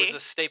Really? was a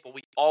staple.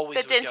 We always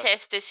The would go.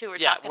 dentist is who we're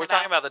Yeah, talking we're about.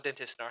 talking about the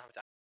dentist in our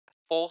hometown.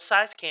 Full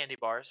size candy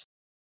bars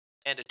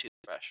and a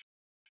toothbrush.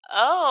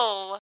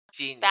 Oh,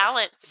 Genius.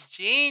 balance.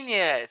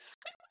 Genius.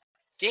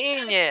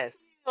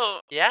 Genius.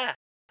 cute. Yeah.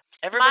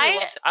 Everybody My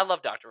loves I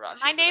love Dr.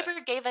 Ross. my He's the neighbor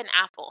best. gave an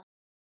apple.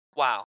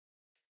 Wow.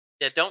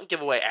 Yeah, don't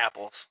give away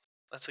apples.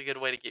 That's a good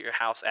way to get your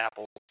house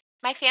apple.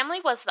 My family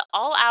was the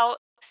all out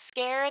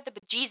scare the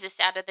bejesus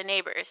out of the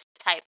neighbors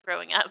type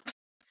growing up.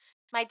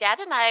 My dad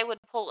and I would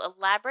pull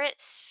elaborate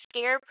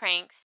scare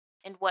pranks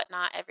and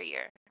whatnot every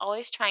year,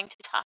 always trying to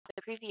top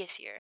the previous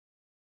year.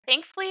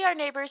 Thankfully, our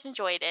neighbors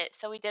enjoyed it,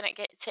 so we didn't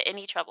get into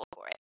any trouble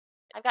for it.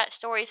 I've got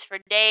stories for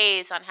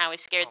days on how we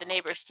scared the Oh my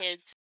neighbors' gosh.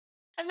 kids.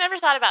 I've never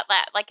thought about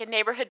that, like a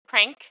neighborhood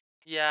prank.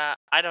 Yeah,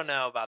 I don't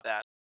know about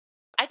that.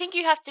 I think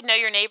you have to know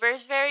your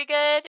neighbors very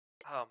good,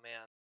 Oh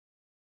man.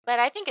 but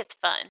I think it's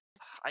fun.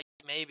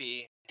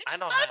 Maybe. It's I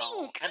don't funny.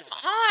 know. I Come don't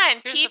know.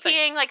 on, Here's the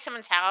thing. TPing like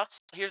someone's house.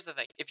 Here's the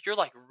thing. If you're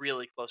like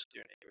really close to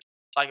your neighbors,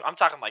 Like, I'm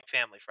talking, like,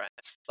 family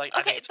friends. Like,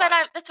 I think Okay, it's but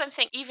fine. that's what I'm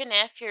saying. Even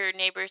if your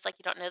neighbors, like,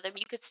 you don't know them,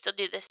 you could still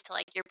do this to,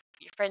 like, your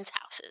friends'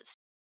 houses,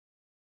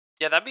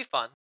 Yeah, that'd be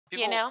fun. you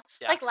People know?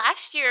 yeah, Like,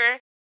 last year,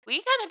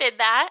 we kinda did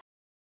that.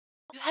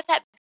 You had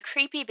that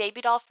creepy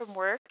baby doll from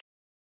work,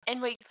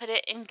 and we put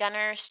it in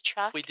Gunner's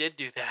truck we did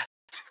do that.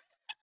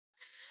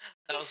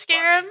 That to was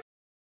scare funny. him.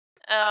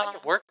 I think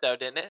it worked though,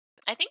 didn't it?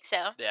 I think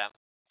so. Yeah.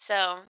 So,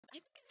 I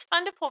think it's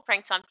fun to pull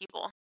pranks on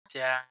people,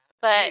 Yeah.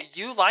 but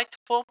You like to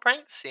pull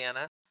pranks,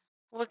 Sienna.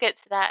 we'll get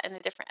to that in a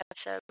different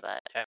episode,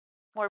 but 'Kay.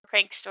 more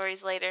prank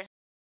stories later.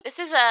 This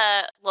is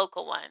a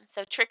local one.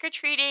 So, trick or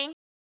treating,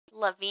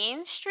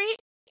 Lavine Street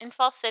in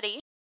Fall City,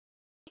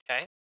 'Kay.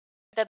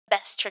 the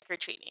best trick or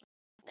treating,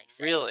 they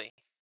say. Really?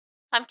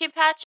 Pumpkin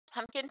patch,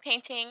 pumpkin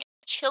painting,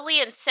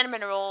 chili and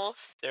cinnamon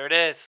rolls. There it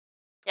is.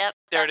 Yep,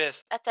 There it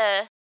is. that's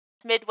a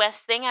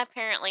Midwest thing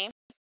apparently,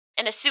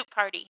 and a soup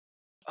party.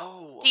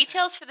 Oh, okay.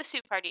 Details for the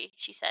soup party,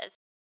 she says.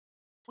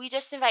 We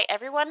just invite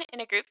everyone in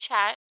a group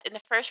chat, and the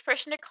first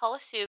person to call a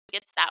soup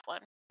gets that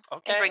one and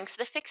Okay. brings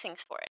the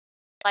fixings for it,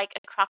 like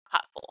a crock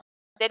pot full.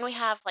 Then we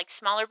have like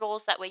smaller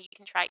bowls, that way you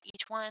can try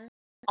each one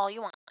all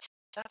you want. I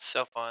That's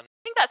so fun.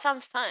 think that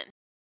sounds fun.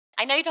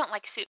 I know you don't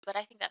like soup, but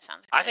I think that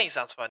sounds I good. think it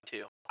sounds fun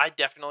too. I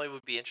definitely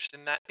would be interested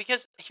in that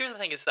because here's the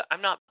thing is that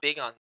I'm not big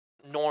on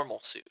normal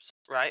soups,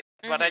 right?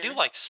 But I do Mhm.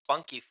 like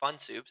spunky fun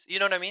soups. You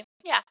know what I mean?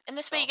 Yeah, and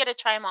this way you So, get to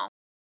try them all.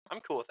 I'm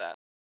cool with that.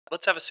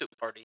 Let's have a soup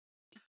party.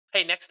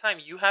 Hey, next time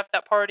you have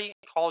that party,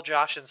 call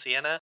Josh and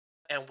Sienna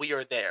and we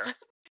are there.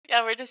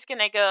 Yeah, we're just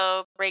gonna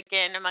go break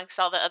in amongst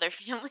all the other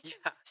families.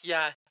 Yeah,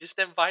 yeah. Just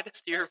invite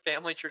us to your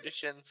family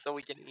traditions so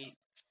we can eat.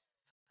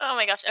 Oh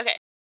my gosh. Okay.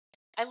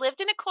 I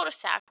lived in a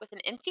cul-de-sac with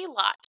an empty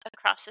lot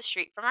across the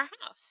street from our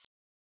house.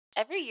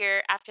 Every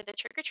year, after the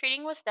trick or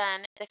treating was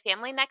done, the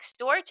family next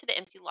door to the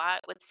empty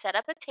lot would set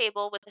up a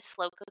table with a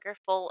slow cooker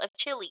full of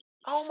chili,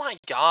 Oh my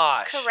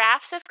gosh.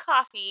 carafes of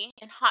coffee,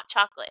 and hot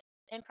chocolate,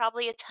 and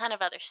probably a ton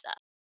of other stuff.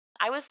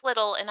 I was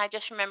little, and I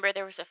just remember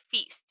there was a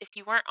feast if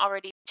you weren't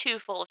already too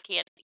full of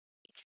candy.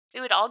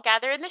 We would all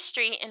gather in the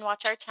street and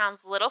watch our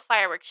town's little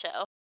fireworks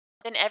show.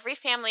 Then every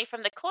family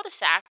from the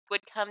cul-de-sac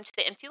would come to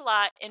the empty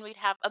lot, and we'd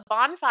have a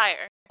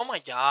bonfire. Oh my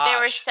There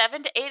were gosh.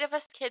 7 to 8 of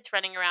us kids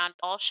running around,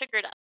 all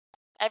sugared up.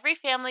 Every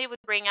family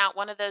would bring out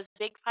one of those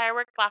big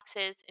firework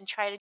boxes and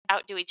try to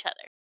outdo each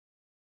other.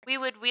 We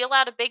would wheel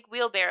out a big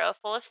wheelbarrow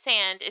full of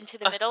sand into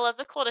the middle of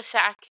the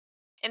cul-de-sac,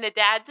 and the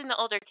dads and the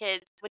older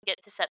kids would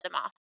get to set them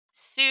off.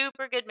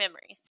 Super good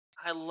memories.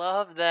 I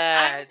love I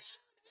that.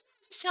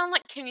 sound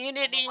like Oh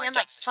community my and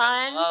like gosh,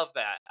 I fun. love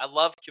that. I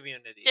love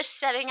community. Just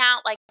setting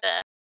out like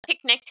the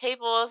picnic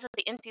tables at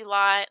the empty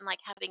lot and like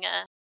having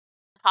a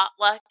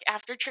potluck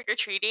after trick or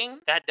treating.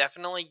 That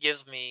definitely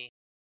gives me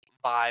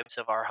vibes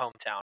of our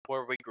hometown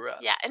where we grew up.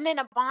 Yeah, and then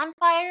a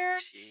bonfire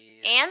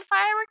Jeez. and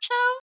fireworks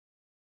show.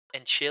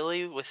 And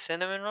chili with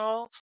cinnamon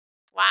rolls?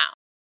 Wow,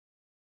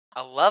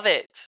 I love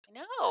it. I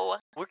know.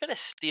 We're gonna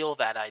steal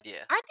that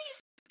idea. Aren't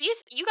these?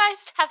 You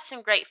guys have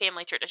some great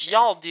family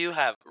Y'all traditions. do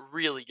have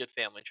really good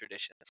family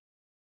traditions.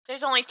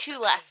 There's only two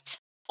left.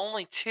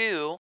 Only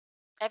two?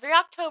 Every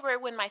October,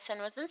 when my son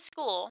was in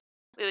school,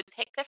 we would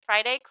pick the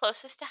Friday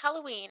closest to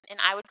Halloween,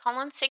 and I would call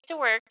in sick to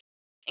work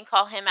and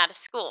call him out of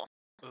school.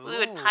 We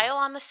would Ooh, pile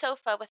on the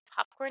sofa with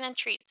popcorn and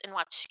treats and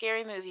watch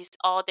scary movies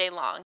all day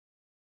long.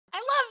 I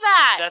love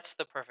that. that's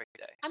the perfect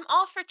day. I'm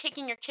all for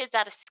taking your kids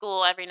out of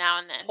school every now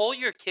and then Pull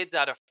your kids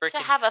out of to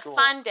freaking have a school.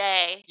 fun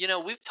day. You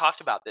know, we've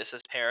talked about this as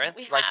We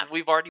parents. Like, have.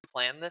 we've already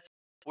planned this.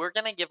 We're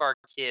gonna give our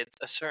kids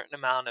a certain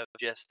amount of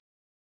just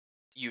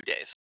you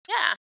days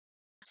Yeah.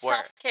 where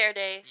Self-care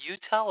days. you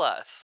tell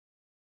us,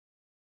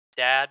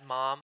 Dad,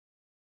 Mom,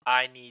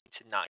 I need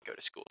to not go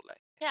to school today.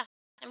 Yeah.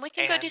 And we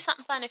can go do And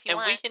something fun if you and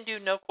we want. can do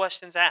no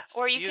questions asked.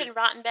 Or you can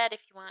rot in bed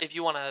if you want. If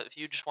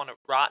you just want to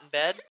rot in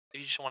bed, if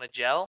you just want to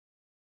gel,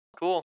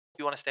 cool. If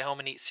you want to stay home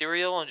and eat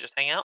cereal and just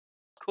hang out,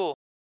 cool.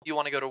 You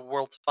want to go to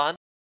World's Fun?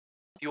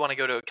 You want to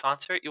go to a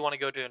concert? You want to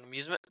go to an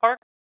amusement park?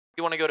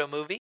 You want to go to a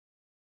movie?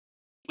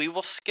 We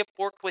will skip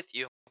work with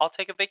you. I'll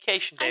take a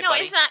vacation I day, know,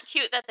 buddy. isn't that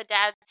cute that the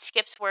dad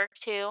skips work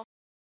too?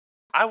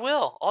 I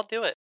will. I'll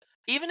do it.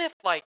 Even if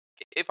like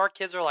if our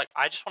kids are like,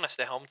 I just want to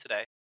stay home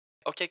today.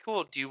 Okay,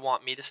 cool. Do you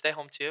want me to stay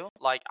home too?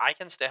 Like I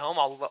can stay home.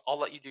 I'll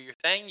let you do your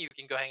thing. You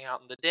can go hang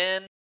out in the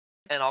den,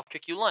 and I'll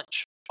cook you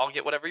lunch. I'll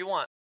get whatever you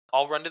want.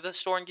 I'll run to the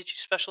store and get you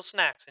special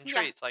snacks and Yeah.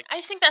 treats. Like I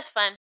just think that's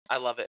fun. I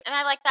love it. And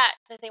I like that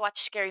they watch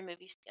scary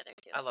movies together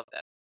too. I love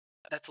that.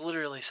 That's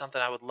literally something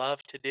I would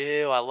love to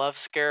do. I love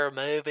scare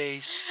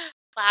movies.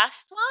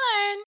 Last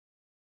one.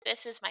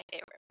 This is my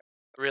favorite.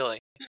 Really.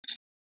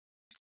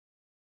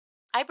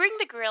 I bring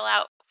the grill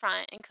out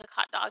front and cook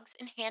hot dogs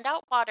and hand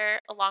out water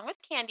along with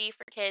candy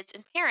for kids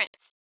and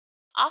parents.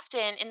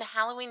 Often in the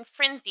Halloween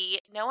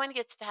frenzy, no one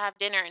gets to have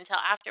dinner until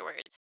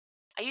afterwards.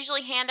 I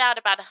usually hand out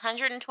about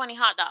 120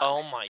 hot Oh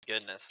dogs. my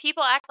goodness.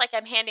 People act like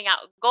I'm handing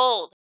out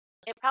gold.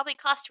 It probably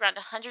costs around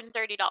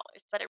 $130,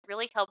 but it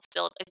really helps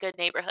build a good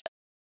neighborhood.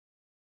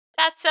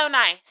 That's so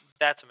nice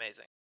That's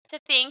amazing. to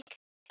think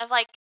of,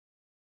 like,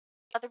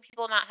 other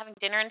people not having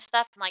dinner and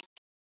stuff and, like,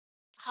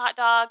 hot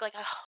dog, like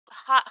a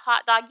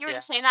hot dog. You were Yeah,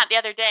 just saying that the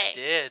other I day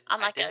did. on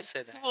I like did a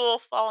say that. cool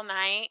fall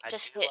night. I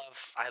Just do love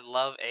hits. I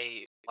love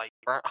a, like,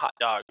 burnt hot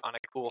dog on a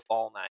cool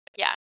fall night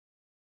Yeah,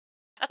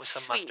 that's with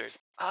some mustard.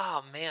 sweet.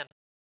 Oh, man.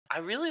 I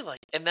really like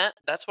and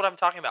that's what I'm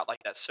talking about, like,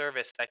 that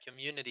service, that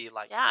community,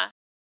 like, Yeah,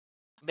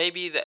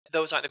 maybe that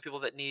those aren't the people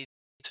that need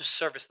to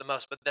service the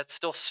most, but that's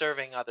still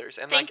serving others,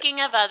 and, like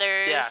thinking of yeah,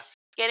 others,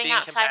 getting being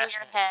outside of your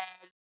compassionate.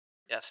 head.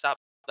 Yeah, stop,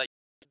 like,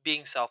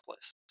 being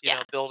selfless,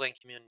 Yeah, building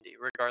community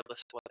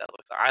regardless of what that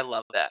looks like. I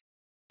love that.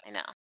 I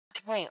know.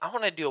 Dang, I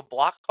wanna do a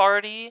block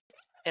party,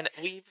 and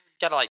we've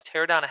gotta, like,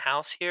 tear down a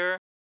house here,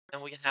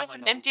 and we can So we have, have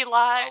like, an empty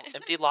lot. a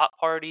empty lot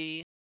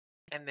party,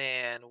 and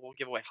then we'll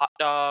give away hot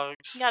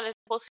dogs. Got to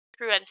pull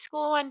screw out of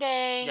school one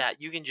day, Yeah,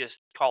 you can just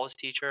call his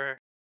teacher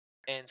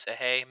and say,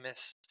 "Hey,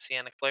 Miss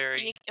Sienna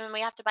Clary." and we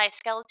have to buy a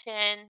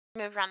skeleton,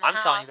 move around the I'm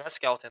telling you, that house.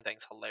 skeleton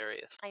thing's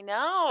hilarious. I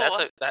That's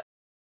know. a that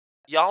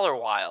y'all are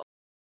wild,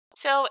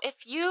 So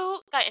if you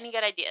got any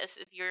good ideas,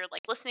 if you're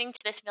like listening to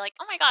this and be like,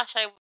 oh my gosh,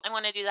 I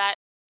want to do that,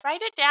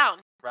 write it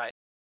down. right?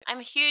 I'm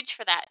huge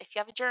for that. If you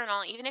have a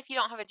journal, even if you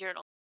don't have a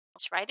journal,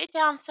 just write it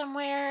down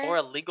somewhere. Or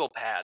a legal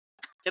pad.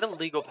 Get a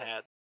legal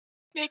pad,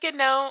 Make a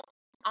note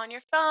on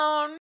your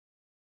phone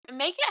and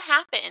make it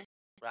happen.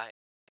 right?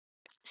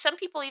 Some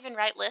people even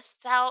write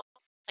lists out,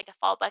 like a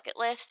fall bucket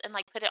list, and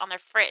like put it on their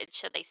fridge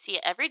so they see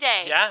it every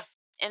day. Yeah,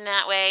 And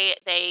that way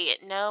they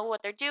know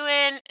what they're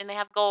doing and they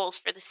have goals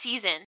for the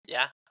season.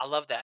 yeah, I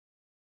love that.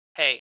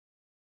 Hey,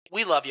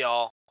 we love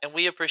y'all, and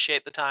we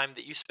appreciate the time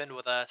that you spend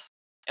with us,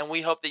 and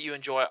we hope that you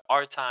enjoy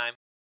our time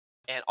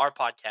and our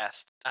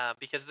podcast,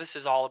 because this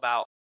is all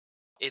about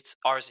it's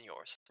ours and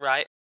yours,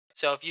 right?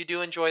 So if you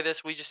do enjoy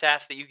this, we just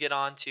ask that you get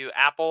on to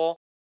Apple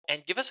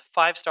and give us a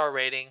 5-star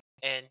rating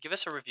and give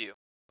us a review.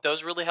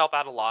 Those really help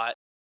out a lot.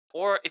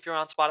 Or if you're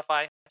on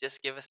Spotify,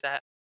 just give us that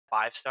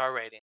 5-star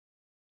rating.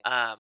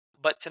 Um,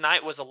 but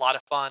tonight was a lot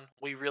of fun.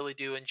 We really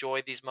do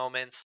enjoy these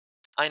moments.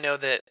 I know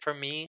that for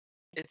me,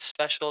 it's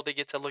special to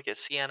get to look at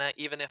Sienna,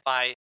 even if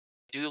I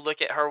do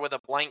look at her with a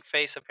blank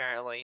face,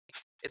 apparently.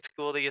 It's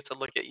cool to get to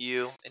look at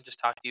you and just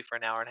talk to you for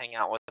an hour and hang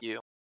out with you.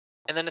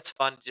 And then it's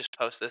fun to just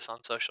post this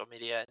on social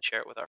media and share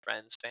it with our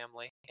friends,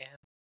 family, and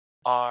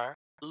our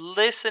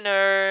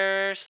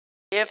listeners.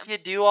 Yeah. If you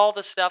do all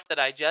the stuff that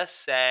I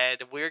just said,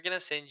 we're going to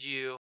send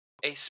you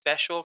a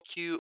special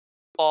cute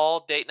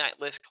fall date night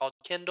list called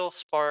Kindle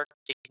Spark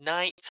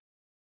Ignite.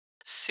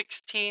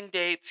 16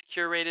 dates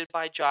curated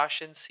by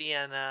Josh and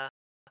Sienna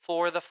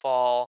for the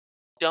fall.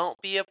 Don't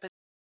be a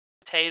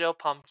potato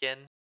pumpkin.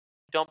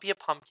 Don't be a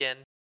pumpkin.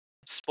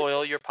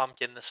 Spoil your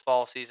pumpkin this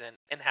fall season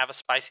and have a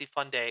spicy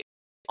fun date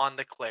on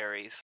the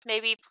Claries.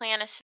 Maybe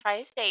plan a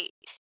surprise date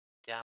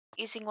Yeah.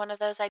 using one of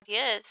those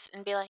ideas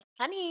and be like,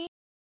 honey,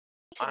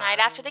 tonight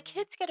after the Um,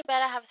 kids go to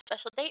bed, I have a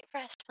special date for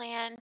us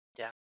planned.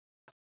 yeah.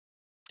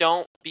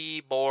 Don't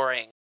be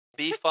boring.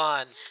 Be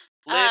fun.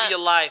 Live Uh, your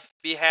life.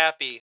 Be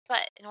happy.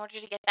 but in order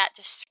to get that,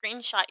 just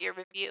screenshot your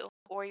review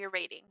or your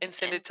rating. And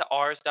send And it to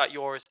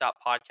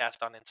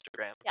ours.yours.podcast on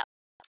Instagram. yeah.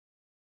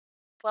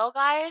 Well,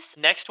 guys,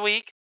 Next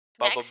week,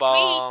 next week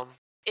bum.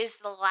 is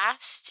the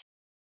last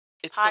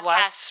It's the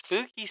last podcast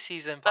spooky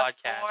season before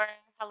podcast.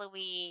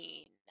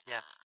 Halloween.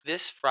 Yeah.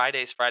 This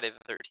Friday is Friday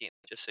the 13th,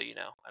 just so you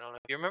know. I don't know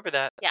if you remember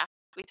that. Yeah,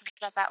 we talked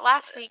about that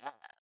last week.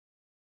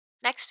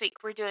 Next week,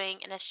 we're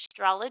doing an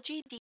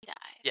astrology deep dive.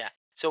 Yeah.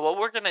 So what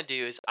we're going to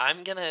do is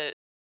I'm going to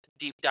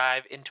deep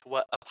dive into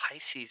what a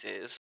Pisces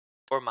is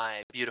for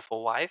my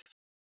beautiful wife.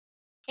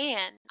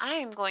 And I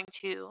am going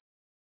to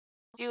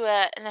do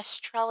an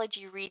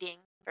astrology reading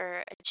for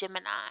a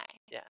Gemini.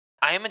 Yeah.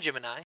 I am a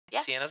Gemini. Yeah.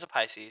 Sienna's a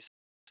Pisces.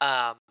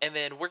 And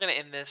then we're going to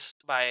end this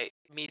by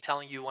me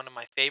telling you one of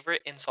my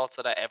favorite insults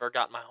that I ever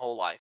got in my whole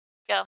life.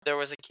 Go. There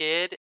was a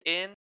kid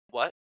in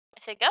what? I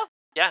say go.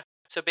 Yeah.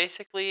 So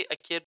basically, a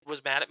kid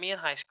was mad at me in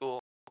high school,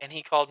 and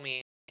he called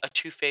me a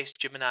two-faced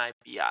Gemini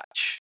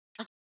biatch,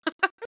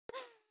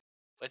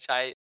 which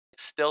I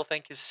still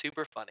think is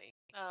super funny.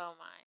 Oh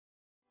my.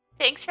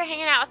 Thanks for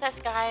hanging out with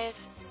us,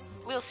 guys.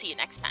 We'll see you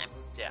next time.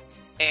 Yeah.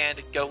 And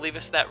go leave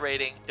us that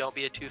rating. Don't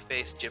be a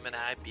two-faced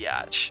Gemini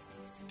biatch.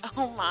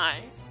 Oh my.